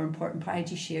the more important part? How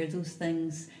do you share those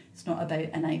things? It's not about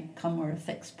an outcome or a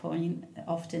fixed point.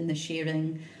 Often the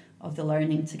sharing of the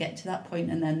learning to get to that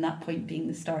point, and then that point being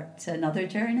the start to another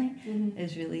journey,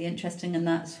 is really interesting. And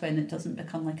that's when it doesn't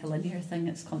become like a linear thing.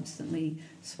 It's constantly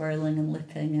swirling and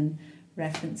looping and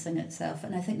referencing itself.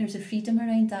 And I think there's a freedom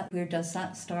around that. Where does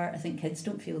that start? I think kids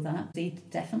don't feel that. They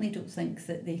definitely don't think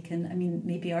that they can. I mean,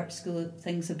 maybe art school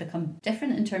things have become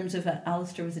different in terms of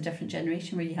Alistair was a different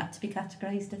generation where you had to be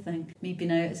categorised, I think. Maybe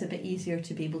now it's a bit easier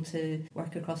to be able to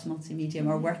work across multimedia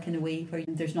or work in a way where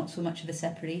there's not so much of a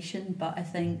separation. But I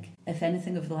think, if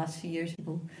anything, over the last few years,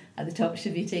 people at the top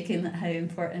should be taking how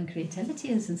important creativity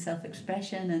is and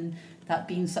self-expression, and that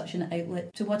being such an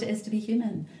outlet to what it is to be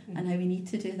human, and how we need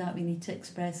to do that, we need to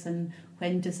express. And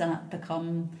when does that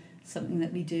become something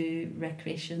that we do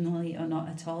recreationally or not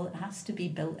at all? It has to be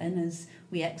built in as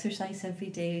we exercise every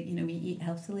day, we eat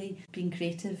healthily. Being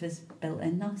creative is built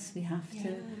in us. We have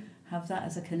to have that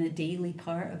as a kind of daily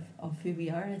part of who we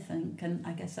are, I think. And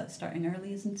I guess that's starting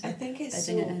early, isn't it? I think it's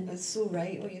so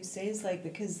right what you've said, is like,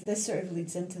 because this sort of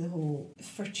leads into the whole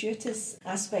fortuitous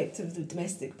aspect of the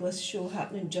Domestic Bliss show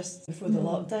happening just before the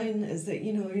lockdown, is that,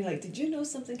 you're like, did you know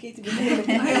something, Katie?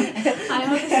 I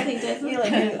honestly didn't. You're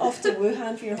like, you're off to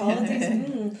Wuhan for your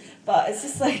holidays. But it's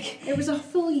just like, it was a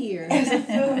full year. It was a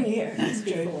full year. It's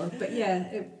true. Before, but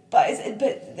yeah. But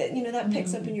that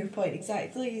picks up on your point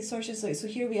exactly. So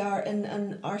here we are in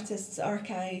an artist's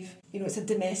archive. It's a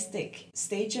domestic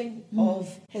staging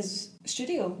of his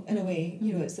studio in a way.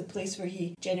 It's the place where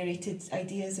he generated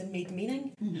ideas and made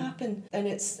meaning happen, and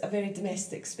it's a very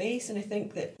domestic space. And I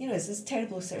think that it's this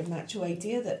terrible sort of macho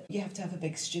idea that you have to have a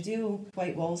big studio,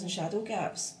 white walls and shadow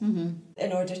gaps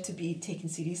in order to be taken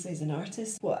seriously as an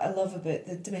artist. What I love about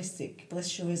the Domestic Bliss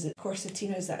show is that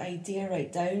Corsitina is that idea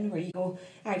right down where you go,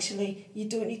 actually, you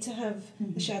don't need to have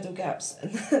the shadow gaps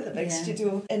and the big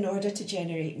studio in order to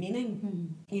generate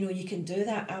meaning. You can do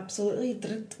that absolutely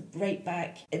right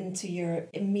back into your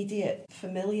immediate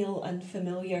familial and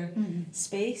familiar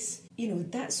space.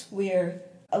 That's where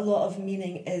a lot of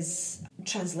meaning is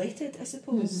translated, I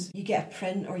suppose. You get a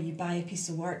print, or you buy a piece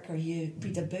of work, or you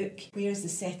read a book. Where is the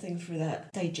setting for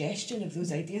that digestion of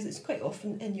those ideas? It's quite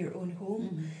often in your own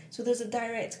home. So there's a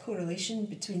direct correlation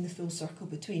between the full circle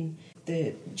between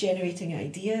the generating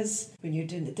ideas when you're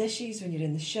doing the dishes, when you're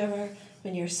in the shower,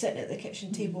 when you're sitting at the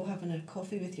kitchen table having a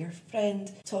coffee with your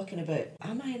friend, talking about,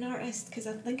 am I an artist? Because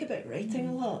I think about writing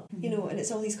a lot, and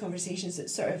it's all these conversations that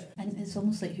sort of... And it's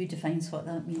almost like who defines what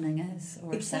that meaning is,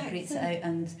 or separates it out.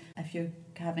 And if you're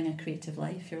having a creative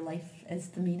life, your life is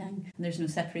the meaning. And there's no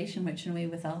separation, which in a way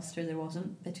with Alistair there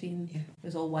wasn't between. It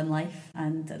was all one life.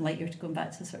 And like you're going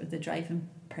back to sort of the drive and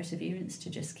perseverance to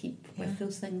just keep with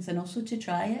those things, and also to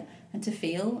try it and to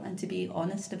fail and to be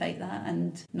honest about that,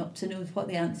 and not to know what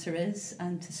the answer is,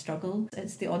 and to struggle.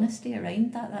 It's the honesty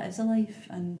around that is a life,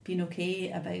 and being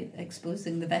okay about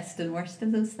exposing the best and worst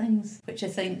of those things, which I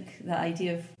think the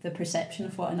idea of the perception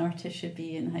of what an artist should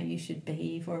be and how you should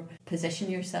behave or position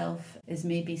yourself is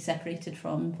maybe separated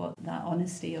from what that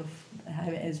honesty of how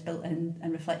it is built in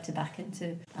and reflected back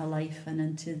into a life and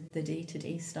into the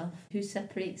day-to-day stuff. Who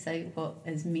separates out what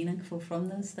is meaningful from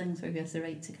those things, or who has the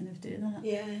right to kind of do that?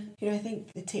 I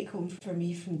think the take home for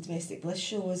me from Domestic Bliss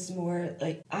show was more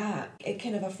like, it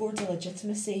kind of affords a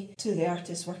legitimacy to the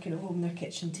artists working at home, their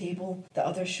kitchen table, that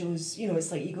other shows,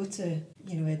 it's like you go to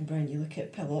Edinburgh and you look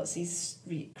at Palozzi's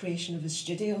recreation of his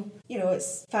studio.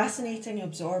 It's fascinating,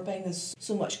 absorbing. There's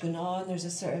so much going on.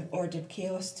 there's a sort of ordered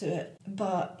chaos to it.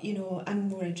 But, you know, I'm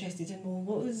more interested in, well,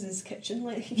 what was his kitchen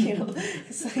like? You know,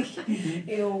 it's like,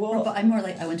 you know, what... But I'm more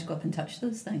like, I want to go up and touch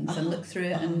those things and look through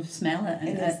it and smell it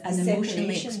and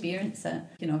emotionally experience it.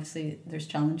 You know, obviously there's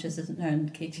challenges, isn't there?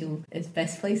 And Katie is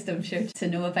best placed, I'm sure, to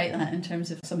know about that in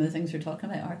terms of some of the things we're talking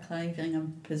about, archiving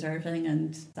and preserving,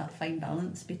 and that fine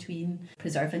balance between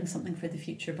preserving something for the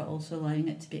future but also allowing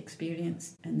it to be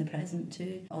experienced in the present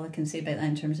too. All I can say about that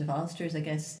in terms of Alistair is, I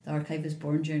guess the archive was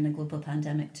born during a global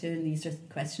pandemic too, and these are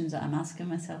questions that I'm asking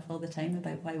myself all the time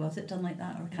about why was it done like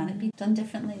that, or can it be done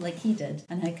differently like he did,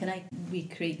 and how can we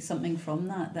create something from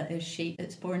that is shaped,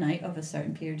 it's born out of a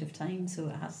certain period of time, so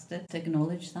it has to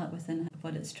acknowledge that within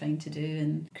what it's trying to do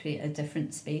and create a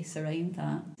different space around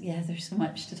that. Yeah, there's so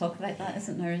much to talk about that,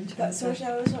 isn't there? But Saoirse,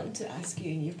 I was wanting to ask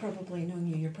you, and you've probably known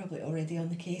you're probably already on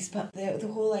the case, but the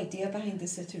whole idea behind the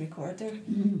City Recorder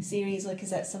series, like, is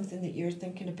that something that you're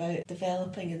thinking about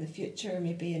developing in the future,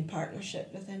 maybe in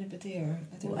partnership with anybody, or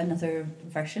I don't know? Another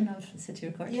version of the City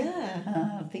Recorder?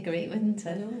 Yeah. It'd be great, wouldn't it?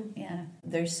 I know. Yeah.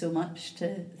 There's so much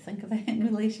to think about in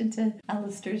relation to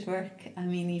Alistair's work. I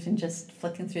mean, even just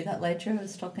flicking through that ledger I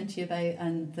was talking to you about,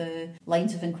 and the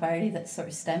lines of inquiry that sort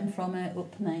of stem from it,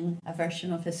 opening a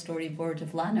version of his storyboard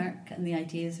of Lanark and the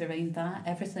ideas around that.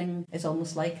 Everything is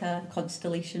almost like a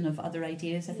constellation of other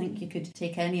ideas. I think you could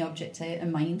take any object out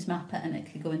and mind map it, and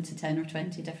it could go into 10 or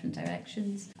 20 different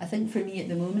directions. I think for me at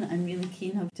the moment, I'm really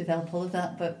keen to develop all of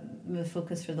that, but the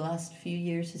focus for the last few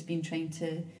years has been trying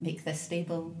to make this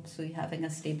stable, so having a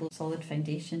stable, solid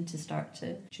foundation to start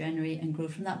to generate and grow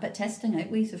from that, but testing out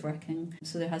ways of working.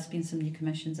 So there has been some new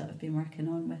commissions that I've been working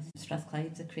on with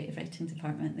Strathclyde, the creative writing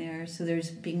department there. So there's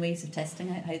been ways of testing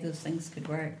out how those things could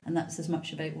work, and that's as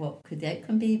much about what could the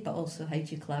outcome be, but also how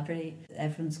do you collaborate.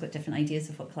 Everyone's got different ideas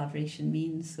of what collaboration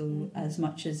means, so as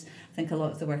much as I think a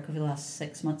lot of the work over the last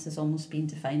 6 months has almost been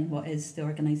defining what is the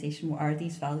organisation, what are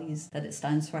these values that it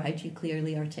stands for, how do you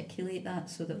clearly articulate that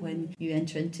so that when you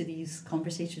enter into these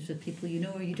conversations with people you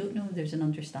know or you don't know, there's an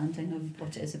understanding of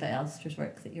what it is about Alistair's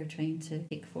work that you're trying to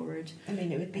take forward. I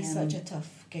mean, it would be such a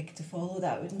tough gig to follow,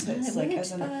 that, wouldn't it? It's It like,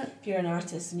 would, if you're an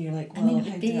artist and you're like, well,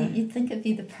 I mean, you'd think it'd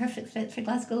be the perfect fit for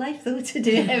Glasgow Life, though, to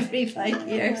do every 5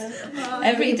 years,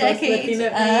 every decade,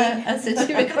 a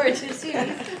City Recorder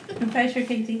series. No pressure,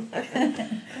 Katie.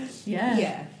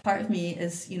 Yeah. Part of me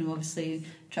is, you know, obviously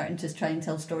trying to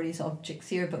tell stories, objects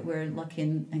here, but we're lucky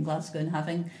in Glasgow and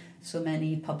having so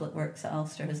many public works that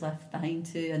Alistair has left behind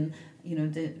too, and you know,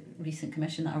 the recent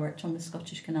commission that I worked on with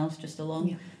Scottish Canals just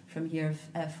along from here,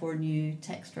 4 new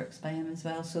text works by him as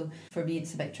well. So for me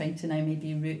it's about trying to now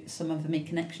maybe root some of them, make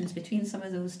connections between some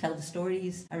of those, tell the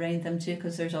stories around them too,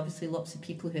 because there's obviously lots of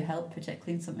people who help,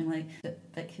 particularly in something like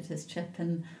Ubiquitous Chip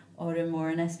and Orem or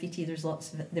an SPT.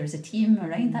 There's a team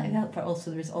around that who helped, but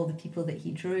also there's all the people that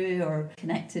he drew or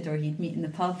connected or he'd meet in the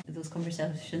pub. Those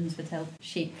conversations would help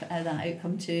shape that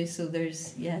outcome too. So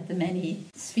there's the many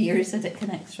spheres that it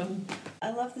connects from.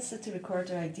 I love the City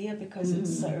Recorder idea because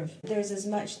it's sort of, there's as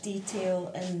much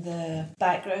detail in the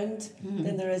background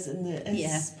than there is in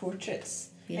his portraits.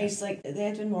 Yeah. I was like, the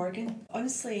Edwin Morgan,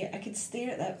 honestly, I could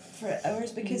stare at that for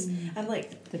hours because I'm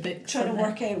like trying to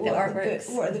work out what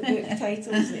are the book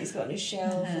titles that he's got on his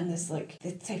shelf and this, like,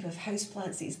 the type of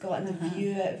houseplants that he's got and the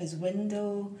view out of his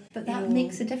window. But that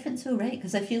makes a difference though, right?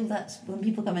 Because I feel that's when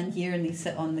people come in here and they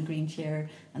sit on the green chair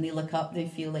and they look up, they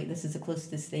feel like this is the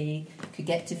closest they could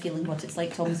get to feeling what it's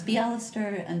like to almost be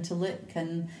Alistair and to look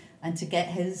and to get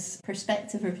his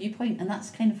perspective or viewpoint, and that's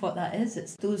kind of what that is.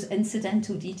 It's those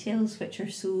incidental details which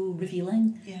are so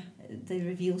revealing. Yeah. They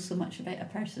reveal so much about a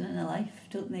person and a life,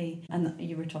 don't they? And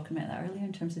you were talking about that earlier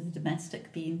in terms of the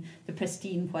domestic being the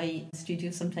pristine white studio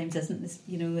sometimes isn't this,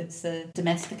 you know, it's a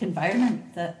domestic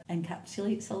environment that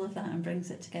encapsulates all of that and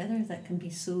brings it together that can be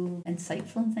so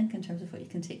insightful, I think, in terms of what you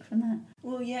can take from that.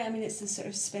 Well, yeah, I mean, it's the sort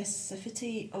of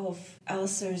specificity of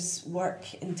Alistair's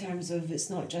work in terms of it's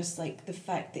not just like the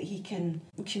fact that he can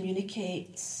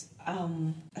communicate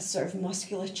a sort of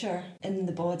musculature in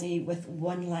the body with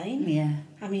one line. Yeah.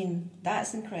 I mean,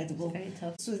 that's incredible. It's very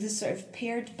tough. So the sort of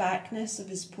pared backness of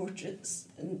his portraits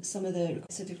in some of the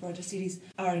City Recorder series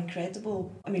are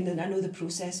incredible. I mean, I know the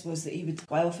process was that he would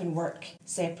quite often work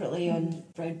separately on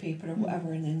brown paper or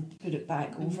whatever and then put it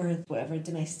back over whatever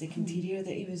domestic interior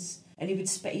that he was and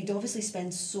he'd obviously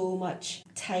spend so much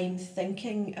time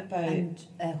thinking about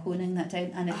and honing that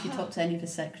down. And if you talk to any of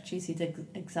his secretaries, he did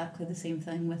exactly the same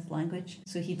thing with language.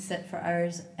 So he'd sit for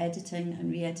hours editing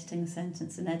and re-editing a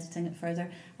sentence and editing it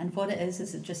further. And what it is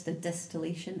it just a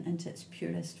distillation into its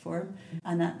purest form.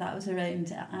 And that was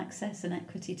around access and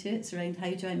equity too. It's around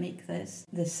how do I make this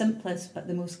the simplest but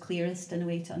the most clearest in a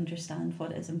way to understand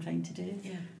what it is I'm trying to do.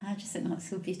 Yeah. I just think that's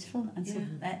so beautiful. And so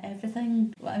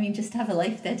everything, well, I mean, just to have a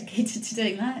life dedicated to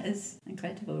doing that is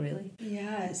incredible, really.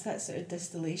 Yeah, it's that sort of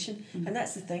distillation. And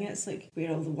that's the thing, it's like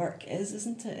where all the work is,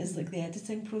 isn't it? It's like the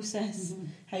editing process,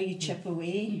 how you chip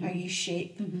away, how you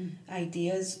shape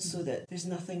ideas so that there's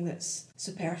nothing that's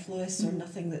superfluous or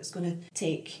nothing that's going to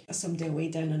take somebody away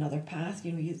down another path.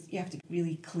 You know, you have to be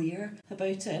really clear about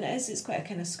it, and it's quite a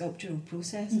kind of sculptural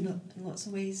process in lots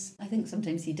of ways. I think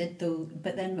sometimes he did though,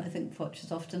 but then I think what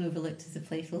is often overlooked is the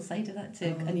playful side of that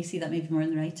too, and you see that maybe more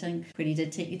in the writing, where he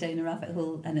did take you down a rabbit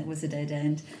hole and it was a dead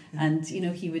end, and you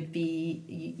know, he would be,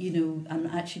 you know, I'm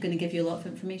actually going to give you a lot of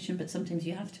information, but sometimes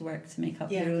you have to work to make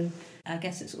up your own. I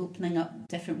guess it's opening up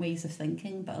different ways of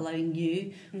thinking, but allowing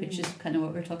you, which is kind of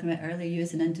what we were talking about earlier, you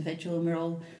as an individual, and we're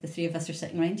all, the three of us are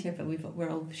sitting around here, but we're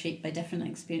all shaped by different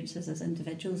experiences as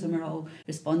individuals, and we're all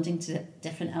responding to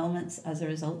different elements as a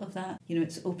result of that. You know,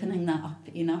 it's opening that up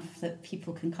enough that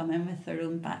people can come in with their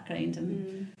own background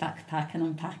and backpack and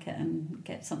unpack it and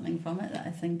get something from it that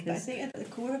I think is... But I think at the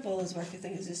core of all his work, I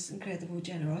think, is this incredible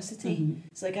generosity.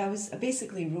 It's like I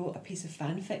basically wrote a piece of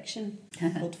fan fiction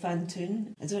called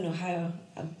Fantoon. I don't know how,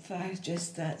 if I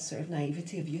just that sort of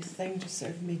naivety of youth thing, just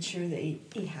sort of made sure that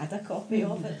he had a copy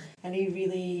of it, and he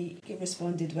really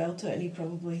responded well to it, and he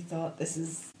probably thought this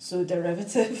is so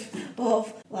derivative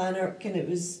of Lanark, and it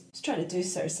was trying to do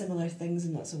sort of similar things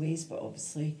in lots of ways, but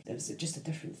obviously it was just a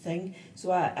different thing.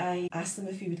 So I asked him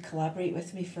if he would collaborate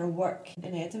with me for a work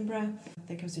in Edinburgh. I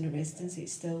think I was in a residency at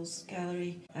Stills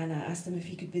Gallery, and I asked him if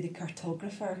he could be the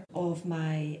cartographer of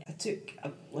I took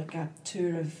a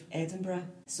tour of Edinburgh,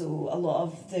 so a lot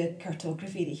of the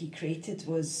cartography that he created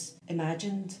was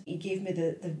imagined. He gave me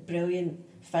the brilliant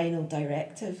final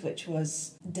directive, which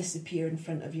was disappear in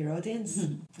front of your audience.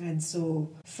 And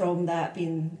so from that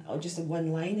being just a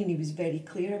one line, and he was very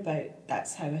clear about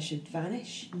that's how I should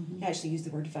vanish. He actually used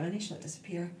the word vanish, not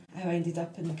disappear. How I ended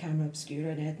up in the Camera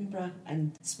Obscura in Edinburgh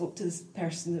and spoke to this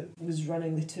person that was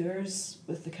running the tours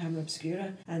with the Camera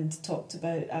Obscura and talked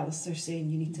about Alistair saying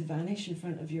you need to vanish in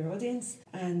front of your audience,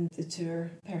 and the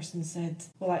tour person said,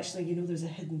 well, actually, you know, there's a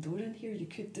hidden door in here, you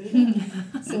could do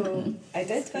that. So I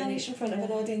did vanish in front of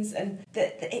an audience, and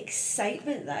the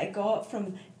excitement that I got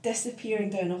from disappearing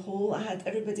down a hole, I had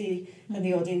everybody in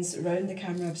the audience around the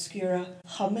Camera Obscura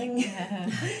humming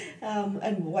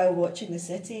and while watching the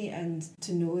city, and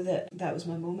to know that that was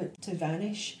my moment to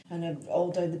vanish, and I'm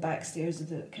all down the back stairs of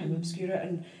the Camera Obscura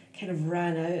and kind of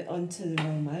ran out onto the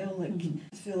Royal Mile,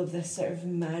 like full of this sort of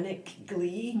manic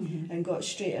glee, and got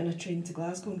straight on a train to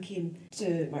Glasgow and came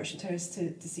to Merchant Terrace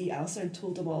to see Alistair and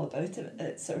told him all about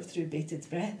it sort of through bated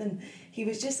breath, and he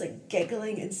was just like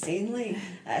giggling insanely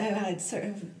at how I had sort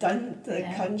of done,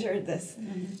 like conjured this.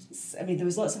 I mean, there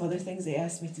was lots of other things they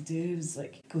asked me to do. It was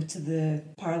like go to the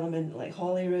Parliament, like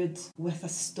Holyrood, with a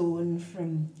stone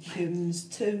from Hume's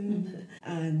tomb,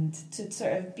 and to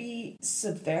sort of be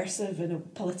subversive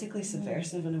and politically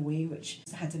subversive in a way which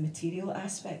had a material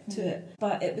aspect to it.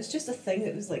 But it was just a thing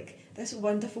that was like this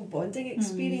wonderful bonding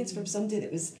experience from somebody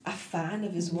that was a fan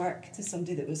of his work to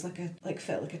somebody that was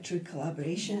felt like a true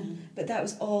collaboration. But that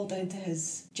was all down to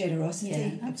his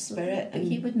generosity of spirit. But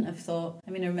he wouldn't have thought.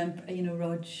 I mean, I remember, you know,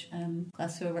 Rog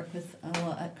Glasgow, I worked with a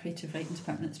lot at Creative Writing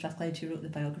Department at Strathclyde, who wrote the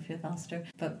biography of Alistair.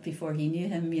 But before he knew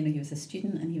him, you know, he was a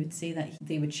student, and he would say that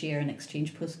they would share and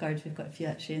exchange postcards. We've got a few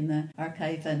actually in the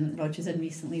archive, and Rog was in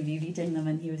recently rereading them,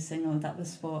 and he was saying, oh, that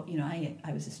was what, you know,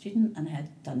 I was a student and I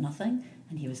had done nothing,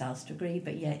 and he was Alistair Gray,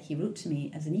 but yet he wrote to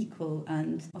me as an equal,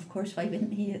 and of course, why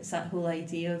wouldn't he? It's that whole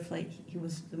idea of like, he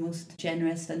was the most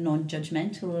generous and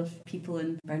non-judgmental of people,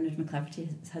 and Bernard McClaverty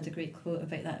has had a great quote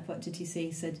about that. What did he say?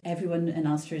 He said, everyone in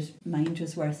Alistair's mind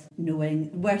was worth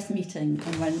knowing, worth meeting,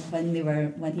 and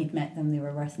when he'd met them, they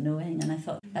were worth knowing. And I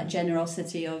thought that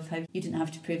generosity of how you didn't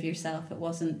have to prove yourself. It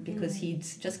wasn't because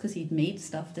he'd made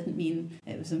stuff didn't mean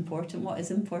it was important. What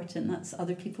is important? That's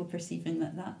other people perceiving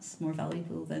that that's more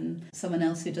valuable than someone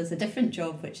else who does a different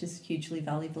job, which is hugely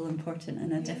valuable, important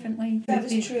in a different way. That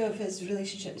was true of his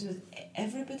relationships with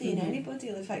everybody and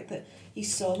anybody. The fact that he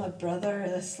saw my brother,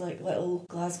 this like little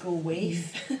Glasgow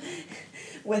waif,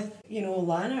 with, you know,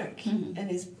 Lanark in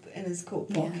in his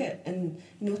coat pocket and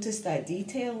noticed that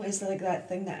detail. It's like that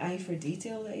thing, that eye for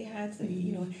detail that he had, that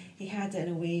he had it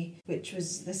in a way which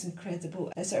was this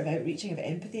incredible sort of outreaching of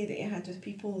empathy that he had with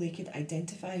people. He could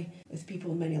identify with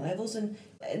people on many levels, and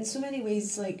in so many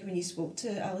ways, like when you spoke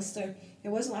to Alistair, it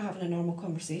wasn't like having a normal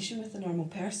conversation with a normal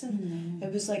person.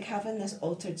 It was like having this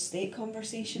altered state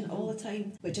conversation all the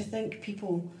time, which I think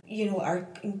people, are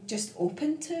just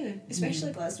open to,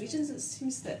 especially Glaswegians. It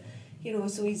seems that,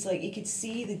 so he's like, he could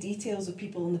see the details of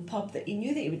people in the pub that he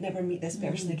knew that he would never meet this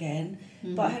person again.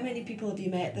 But how many people have you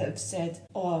met that have said,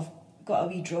 oh, I've got a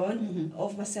wee drawing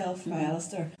of myself by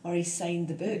Alistair, or he signed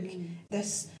the book?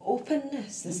 This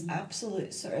openness, this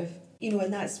absolute sort of,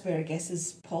 and that's where I guess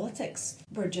his politics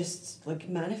were just like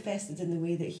manifested in the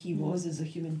way that he was as a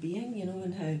human being,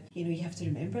 and how, you have to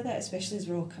remember that, especially as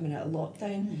we're all coming out of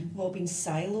lockdown. We've all been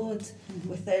siloed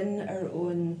within our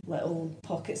own little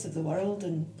pockets of the world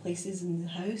and places in the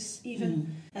house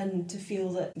even, and to feel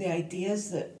that the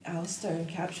ideas that Alistair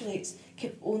encapsulates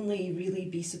can only really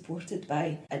be supported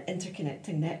by an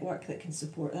interconnecting network that can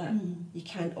support that. You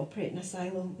can't operate in a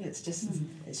silo. It's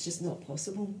just not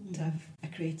possible to have a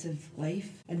creative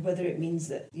life. And whether it means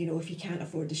that, if you can't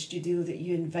afford a studio, that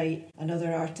you invite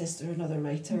another artist or another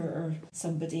writer or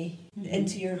somebody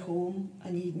into your home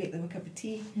and you make them a cup of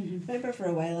tea. Remember, for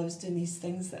a while I was doing these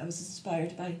things that I was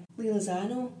inspired by Lee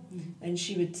Lozano, and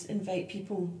she would invite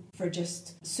people for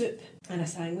just soup and a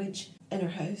sandwich in her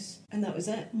house, and that was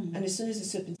it. And as soon as the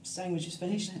soup and sandwich was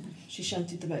finished, she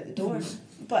shunted them out the door.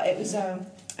 But it was a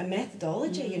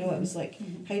methodology, it was like,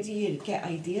 how do you get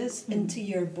ideas into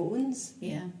your bones?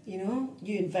 You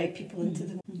invite people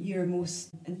into your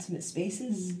most intimate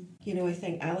spaces. I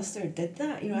think Alistair did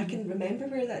that. I can remember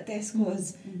where that desk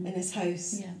was in his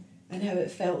house, and how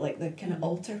it felt like the kind of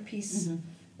altarpiece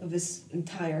of his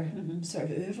entire sort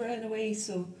of oeuvre in a way.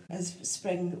 So as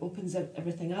spring opens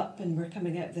everything up and we're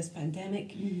coming out of this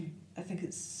pandemic, I think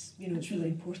it's it's really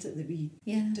important that we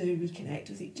do reconnect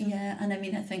with each other. Yeah, and I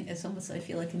mean, I think it's almost, I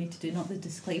feel like I need to do not the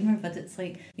disclaimer, but it's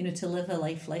like, to live a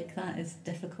life like that is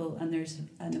difficult, and there's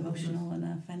an emotional and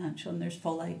a financial, and there's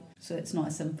fallout. So it's not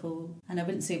a simple, and I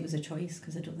wouldn't say it was a choice,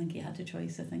 because I don't think he had a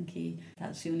choice. I think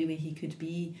that's the only way he could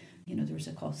be. There was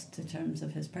a cost in terms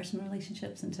of his personal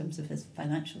relationships, in terms of his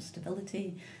financial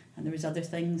stability, and there was other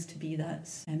things to be that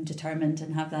determined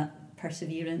and have that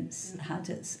perseverance. Had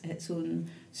its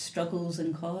own struggles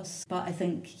and costs, but I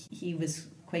think he was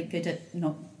quite good at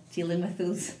not dealing with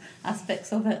those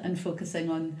aspects of it and focusing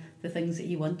on the things that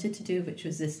he wanted to do, which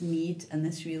was this need and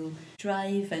this real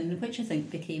drive, and which I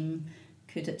think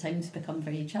could at times become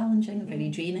very challenging and very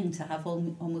draining, to have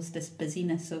almost this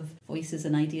busyness of voices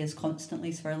and ideas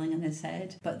constantly swirling in his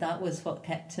head. But that was what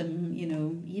kept him,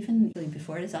 even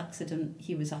before his accident,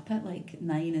 he was up at like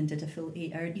 9 and did a full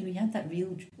 8 hour, he had that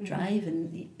real drive,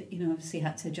 and obviously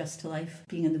had to adjust to life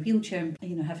being in the wheelchair,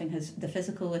 and having the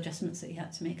physical adjustments that he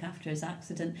had to make after his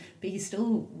accident. But he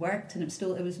still worked, and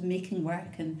it was making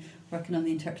work and working on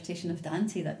the interpretation of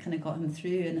Dante that kind of got him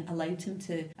through and allowed him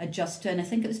to adjust to it. And I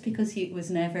think it was because he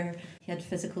had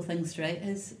physical things throughout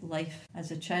his life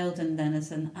as a child and then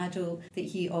as an adult, that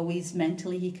he always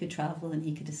mentally, he could travel and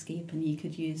he could escape, and he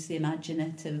could use the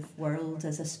imaginative world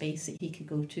as a space that he could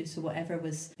go to. So whatever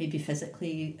was maybe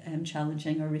physically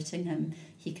challenging or rooting him,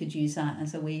 he could use that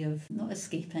as a way of not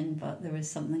escaping, but there was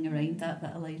something around that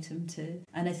allowed him to.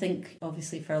 And I think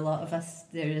obviously for a lot of us,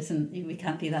 we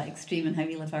can't be that extreme in how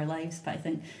we live our lives, but I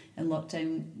think in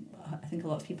lockdown, I think a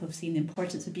lot of people have seen the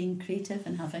importance of being creative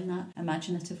and having that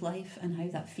imaginative life, and how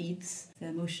that feeds the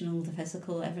emotional, the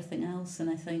physical, everything else. And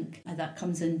I think that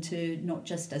comes into not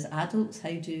just as adults,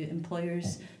 how do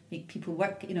employers make people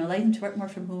work, allow them to work more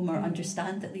from home, or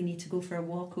understand that they need to go for a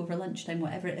walk over lunchtime,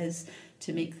 whatever it is,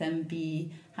 to make them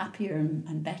be happier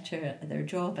and better at their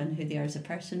job and who they are as a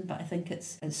person. But I think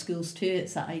it's at schools too,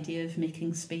 it's that idea of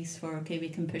making space for, okay, we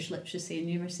can push literacy and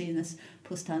numeracy in this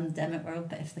post-pandemic world,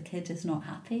 but if the kid is not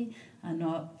happy and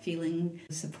not feeling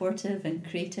supportive and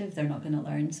creative, they're not going to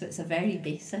learn. So it's a very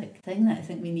basic thing that I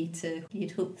think we need to,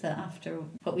 you'd hope that after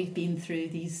what we've been through,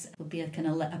 these will be a kind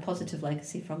of a positive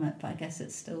legacy from it, but I guess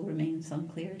it still remains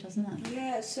unclear, doesn't it?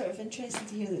 Yeah, it's sort of interesting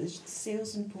to hear that the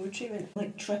sales in poetry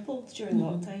went tripled during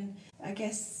lockdown. I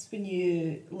guess when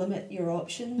you limit your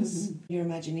options, your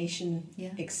imagination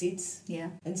exceeds. Yeah.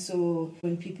 And so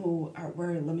when people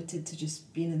were limited to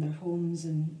just being in their homes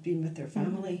and being with their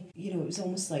family, it was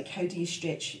almost like, how do you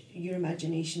stretch your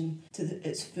imagination to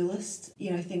its fullest?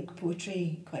 I think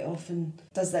poetry quite often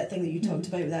does that thing that you talked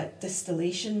about, that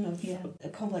distillation of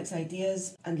complex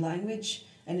ideas and language,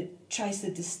 and it tries to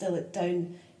distill it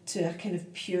down to a kind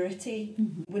of purity.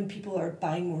 When people are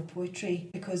buying more poetry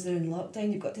because they're in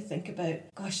lockdown, you've got to think about,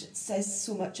 gosh, it says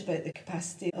so much about the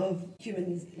capacity of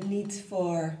human need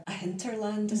for a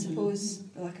hinterland, I suppose,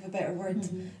 for lack of a better word,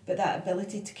 but that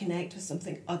ability to connect with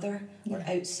something other or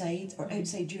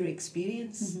outside your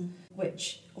experience,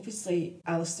 which obviously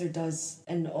Alistair does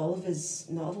in all of his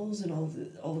novels and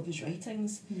all of his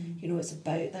writings. You know, it's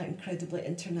about that incredibly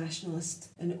internationalist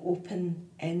and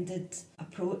open-ended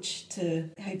approach to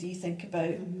how do you think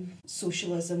about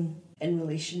socialism in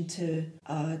relation to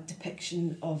a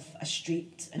depiction of a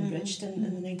street in Bridgeton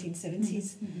in the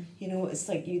 1970s. You know, it's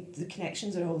like the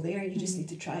connections are all there, you just need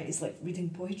to try it. It's like reading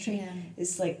poetry.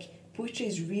 It's like poetry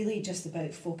is really just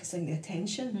about focusing the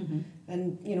attention,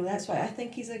 and you know that's why I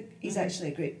think he's actually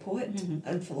a great poet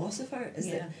and philosopher, is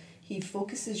that he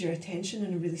focuses your attention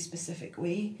in a really specific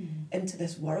way into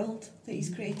this world that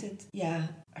he's created. Yeah,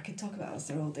 I could talk about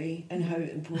Alistair all day and how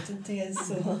important he is.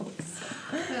 So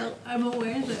well, I'm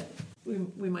aware that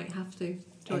we might have to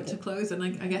draw it to close, and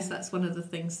I guess that's one of the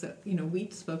things that, you know,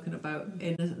 we'd spoken about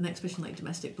in an exhibition like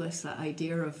Domestic Bliss, that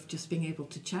idea of just being able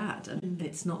to chat, and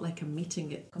it's not like a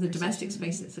meeting, the domestic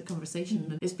space, it's a conversation.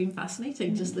 And it's been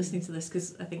fascinating just listening to this,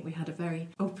 because I think we had a very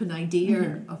open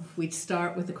idea of, we'd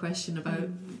start with a question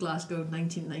about Glasgow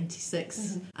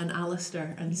 1996 and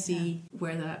Alistair and see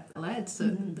where that led. So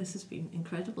this has been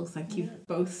incredible. Thank you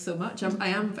both so much. I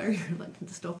am very reluctant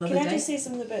to stop. Can I just say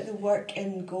something about the work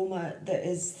in Goma that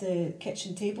is the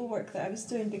kitchen table work that I was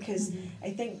doing, because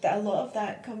I think that a lot of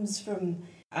that comes from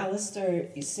Alistair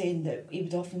saying that he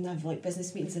would often have like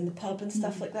business meetings in the pub and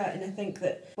stuff like that, and I think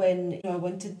that when, you know, I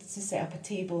wanted to set up a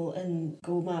table in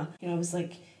Goma, you know, I was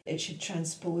like, it should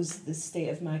transpose the state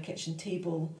of my kitchen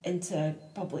table into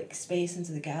public space,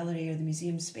 into the gallery or the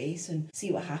museum space, and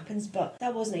see what happens. But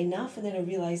that wasn't enough, and then I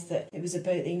realised that it was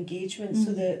about the engagement.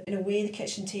 So that in a way the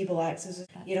kitchen table acts as,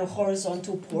 you know,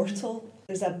 horizontal portal.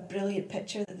 There's a brilliant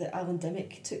picture that Alan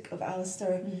Dimmick took of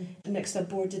Alistair next to a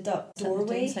boarded up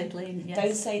doorway. Downside Lane, yes.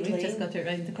 Downside We've Lane. just got it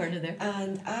round the corner there.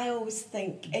 And I always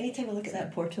think, anytime I look at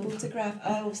that photograph,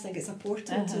 I always think it's a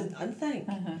portal to unthink.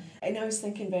 And I was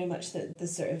thinking very much that the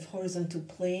sort of horizontal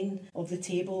plane of the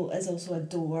table is also a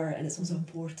door, and it's also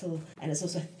a portal, and it's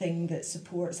also a thing that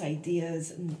supports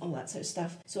ideas and all that sort of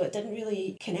stuff. So it didn't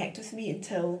really connect with me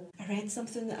until I read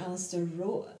something that Alistair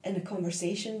wrote in a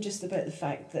conversation just about the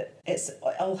fact that it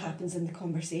all happens in the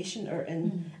conversation, or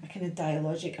in a kind of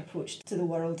dialogic approach to the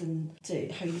world and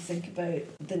to how you think about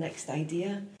the next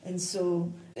idea. And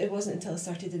so it wasn't until I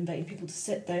started inviting people to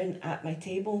sit down at my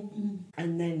table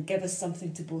and then give us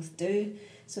something to both do.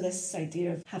 So this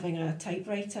idea of having a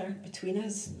typewriter between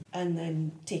us and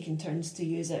then taking turns to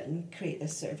use it and create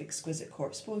this sort of exquisite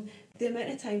corpse poem. The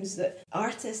amount of times that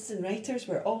artists and writers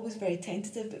were always very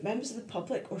tentative, but members of the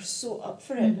public were so up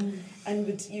for it,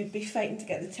 and you'd be fighting to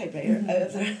get the typewriter out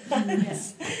of their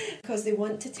hands because they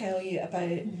want to tell you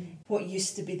about what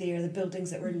used to be there, the buildings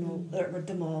that were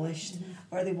demolished,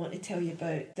 or they want to tell you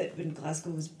about that when Glasgow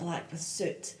was black with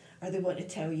soot, or they want to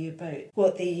tell you about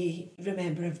what they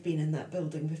remember have been in that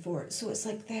building before. So it's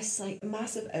like this like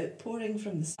massive outpouring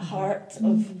from the heart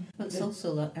of... But it's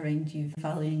also around you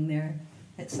valuing their...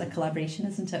 It's a collaboration,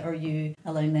 isn't it? Or you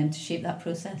allowing them to shape that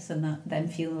process and that them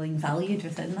feeling valued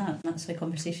within that. That's why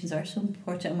conversations are so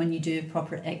important. And when you do a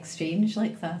proper exchange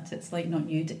like that, it's like not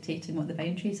you dictating what the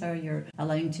boundaries are, you're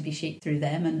allowing to be shaped through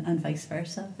them, and vice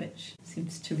versa, which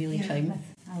seems to really chime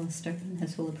with Alistair and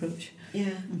his whole approach.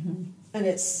 Yeah. And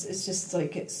it's just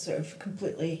like, it's sort of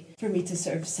completely, for me to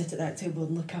sort of sit at that table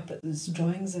and look up at those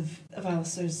drawings of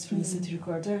Alistair's from the City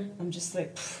Recorder, I'm just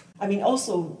like, pfft. I mean,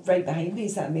 also right behind me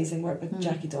is that amazing work with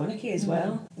Jackie Donachie as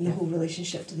well, and the whole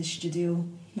relationship to the studio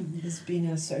has been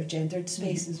a sort of gendered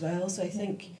space as well. So I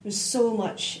think there's so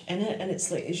much in it, and it's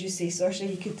like, as you say, Saoirse,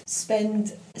 you could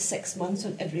spend 6 months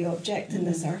on every object in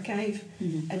this archive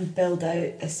and build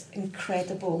out this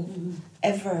incredible,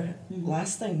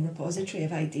 everlasting repository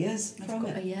of ideas from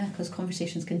it. Yeah, because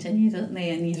conversations continue, don't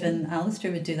they? And even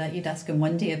Alistair would do that. You'd ask him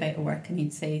one day about a work and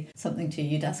he'd say something to you,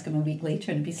 you'd ask him a week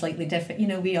later and it'd be slightly different. You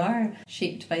know, we are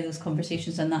shaped by those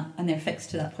conversations, and they're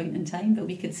fixed to that point in time, but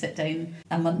we could sit down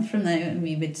a month from now and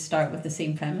we would start with the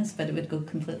same premise, but it would go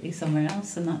completely somewhere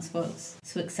else. And that's what's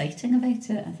so exciting about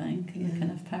it, I think, and the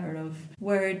kind of power of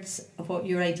words, of what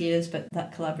your idea is, but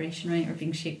that collaboration, right, or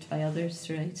being shaped by others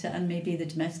throughout it. And maybe the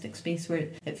domestic space where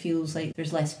it feels like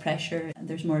there's less pressure and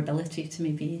there's more ability to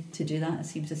maybe to do that. It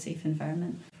seems a safe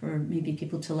environment for for maybe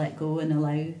people to let go and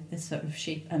allow this sort of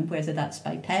shape, and whether that's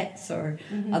by pets or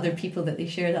other people that they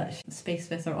share that space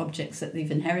with, or objects that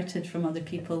they've inherited from other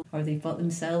people or they've bought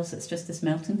themselves. It's just this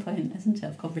melting point, isn't it,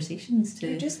 of conversations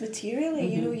to... Or just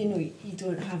materially, you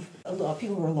don't have... A lot of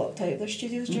people were locked out of their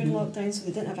studios during lockdown, so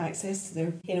they didn't have access to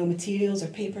their, materials or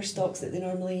paper stocks that they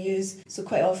normally use. So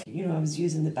quite often, I was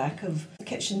using the back of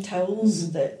kitchen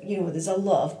towels that, there's a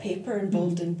lot of paper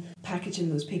involved in packaging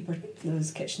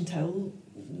those kitchen towel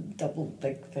double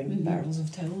big thing barrels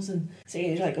of towels, and so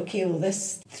you're like, okay, well,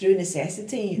 this through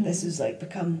necessity this was like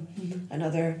become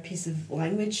another piece of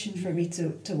language for me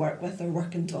to work with or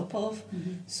work on top of.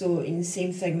 So in the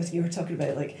same thing with you were talking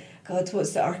about, like, God,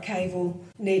 what's the archival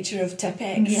nature of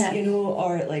Tipp-Ex,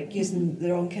 or like using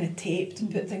the wrong kind of tape to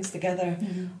put things together.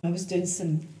 I was doing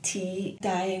some tea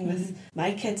dyeing with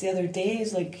my kids the other day.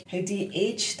 It's like, how do you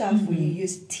age stuff when you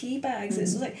use tea bags?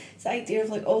 It's like it's the idea of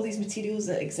like all these materials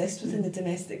that exist within the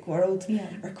domestic world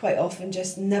are quite often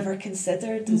just never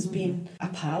considered as being a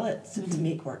palette to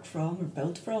make work from or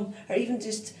build from, or even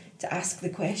just to ask the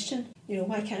question,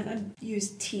 why can't I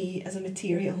use tea as a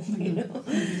material?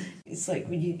 It's like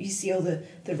when you see all the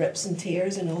rips and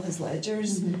tears in all his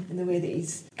ledgers and the way that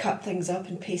he's cut things up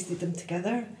and pasted them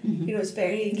together. It's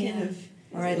very kind of...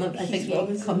 Or I think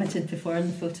you commented before on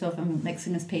the photo of him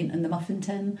mixing his paint in the muffin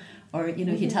tin, or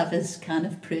he'd have his can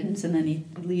of prunes and then he'd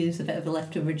use a bit of the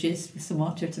leftover juice with some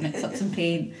water to mix up some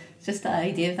paint. It's just that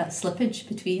idea of that slippage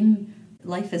between...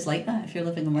 Life is like that. If you're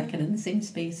living and working in the same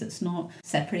space, it's not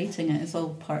separating it. It's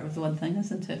all part of the one thing,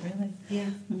 isn't it, really? Yeah.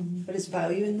 But it's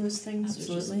value in those things.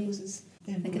 Absolutely.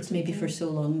 I think it's maybe for so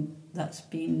long that's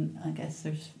been, I guess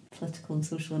there's political and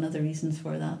social and other reasons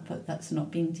for that, but that's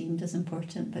not being deemed as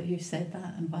important. But who said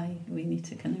that, and why we need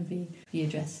to kind of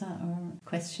readdress that or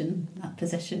question that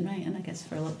position, right? And I guess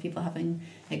for a lot of people, having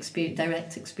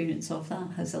direct experience of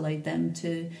that has allowed them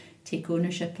to take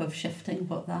ownership of shifting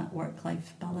what that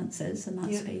work-life balance is in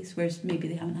that space, whereas maybe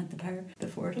they haven't had the power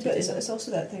before. But it's also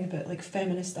that thing about like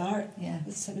feminist art. Yeah.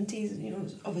 The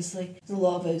 70s, obviously a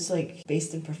lot of it was like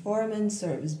based in performance,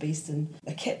 or it was based in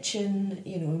a kitchen.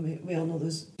 We all know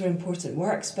those are important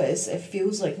works, but it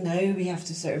feels like now we have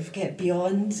to sort of get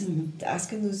beyond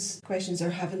asking those questions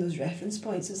or having those reference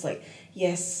points. It's like,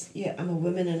 yes, I'm a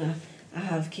woman and I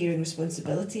have caring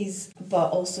responsibilities,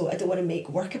 but also I don't want to make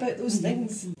work about those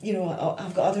things.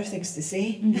 I've got other things to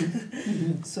say.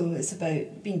 So it's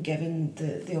about being given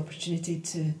the opportunity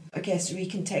to, I guess,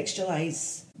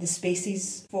 recontextualise the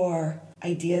spaces for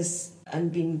ideas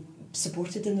and being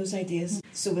supported in those ideas.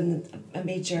 So when a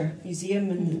major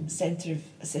museum in the centre of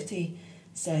a city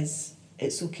says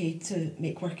it's okay to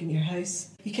make work in your house,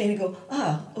 you kind of go,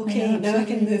 okay, now I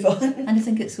can move on. And I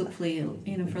think it's hopefully,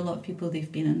 for a lot of people,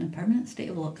 they've been in a permanent state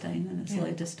of lockdown, and it's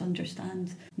allowed us to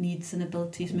understand needs and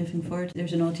abilities moving forward.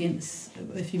 There's an audience,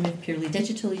 if you move purely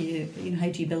digital, how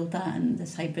do you build that in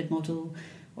this hybrid model,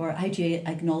 or how do you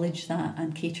acknowledge that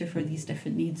and cater for these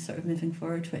different needs sort of moving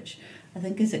forward, which I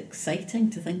think is exciting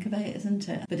to think about, isn't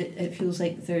it? But it feels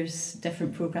like there's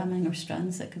different programming or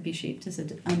strands that could be shaped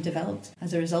and developed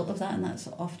as a result of that, and that's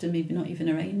often maybe not even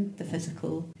around the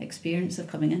physical experience of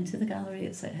coming into the gallery.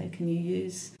 It's like, how can you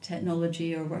use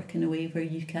technology or work in a way where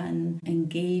you can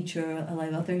engage or allow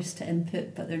others to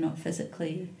input, but they're not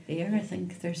physically there. I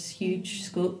think there's huge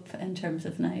scope in terms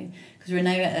of now, because we're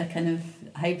now at a kind of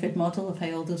hybrid model of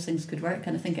how all those things could work,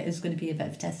 and I think it is going to be a bit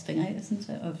of testing out, isn't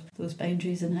it, of those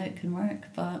boundaries and how it can work.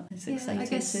 But it's exciting. I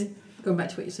guess going back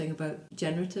to what you're saying about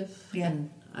generative,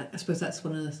 and I suppose that's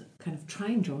one of the kind of try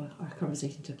and draw our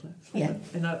conversation to a close.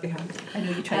 In that behalf. I know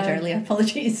you tried earlier.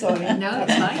 Apologies. Sorry. No,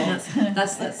 it's fine.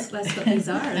 That's what these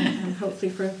are, and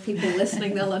hopefully for people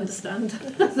listening, they'll understand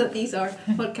that these are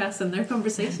podcasts and they're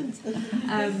conversations.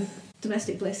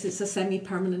 Domestic Bliss is a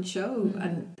semi-permanent show,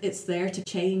 and it's there to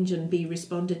change and be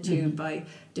responded to by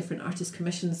different artist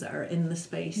commissions that are in the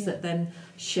space that then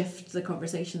shift the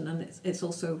conversation, and it's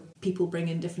also people bring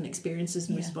in different experiences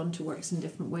and respond to works in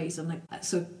different ways. And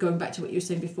so going back to what you were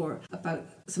saying before about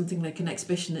something like an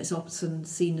exhibition, it's often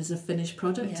seen as a finished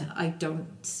product. I don't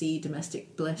see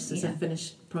Domestic Bliss as a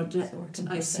finished project.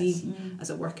 I see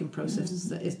as a working process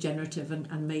that is generative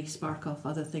and may spark off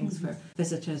other things for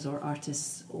visitors or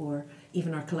artists, or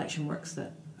even our collection works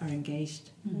that are engaged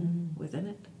within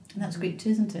it. And that's great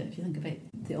too, isn't it? If you think about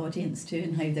the audience too,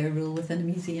 and how their role within a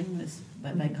museum is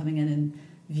by coming in and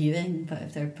viewing, but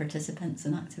if they're participants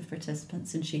and active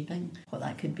participants in shaping what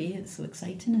that could be, it's so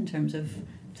exciting in terms of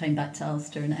tying back to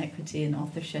Alistair and equity and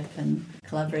authorship and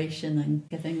collaboration and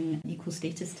giving equal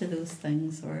status to those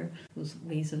things or those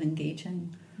ways of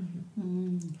engaging.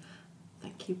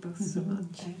 Thank you both so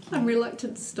much. I'm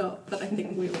reluctant to stop, but I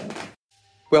think we will.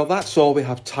 Well, that's all we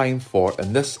have time for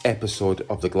in this episode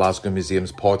of the Glasgow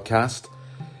Museums podcast.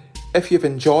 If you've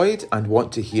enjoyed and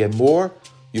want to hear more,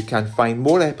 you can find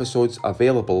more episodes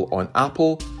available on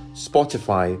Apple,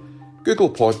 Spotify, Google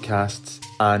Podcasts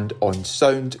and on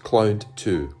SoundCloud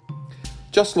too.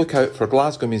 Just look out for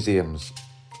Glasgow Museums.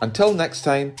 Until next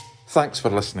time, thanks for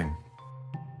listening.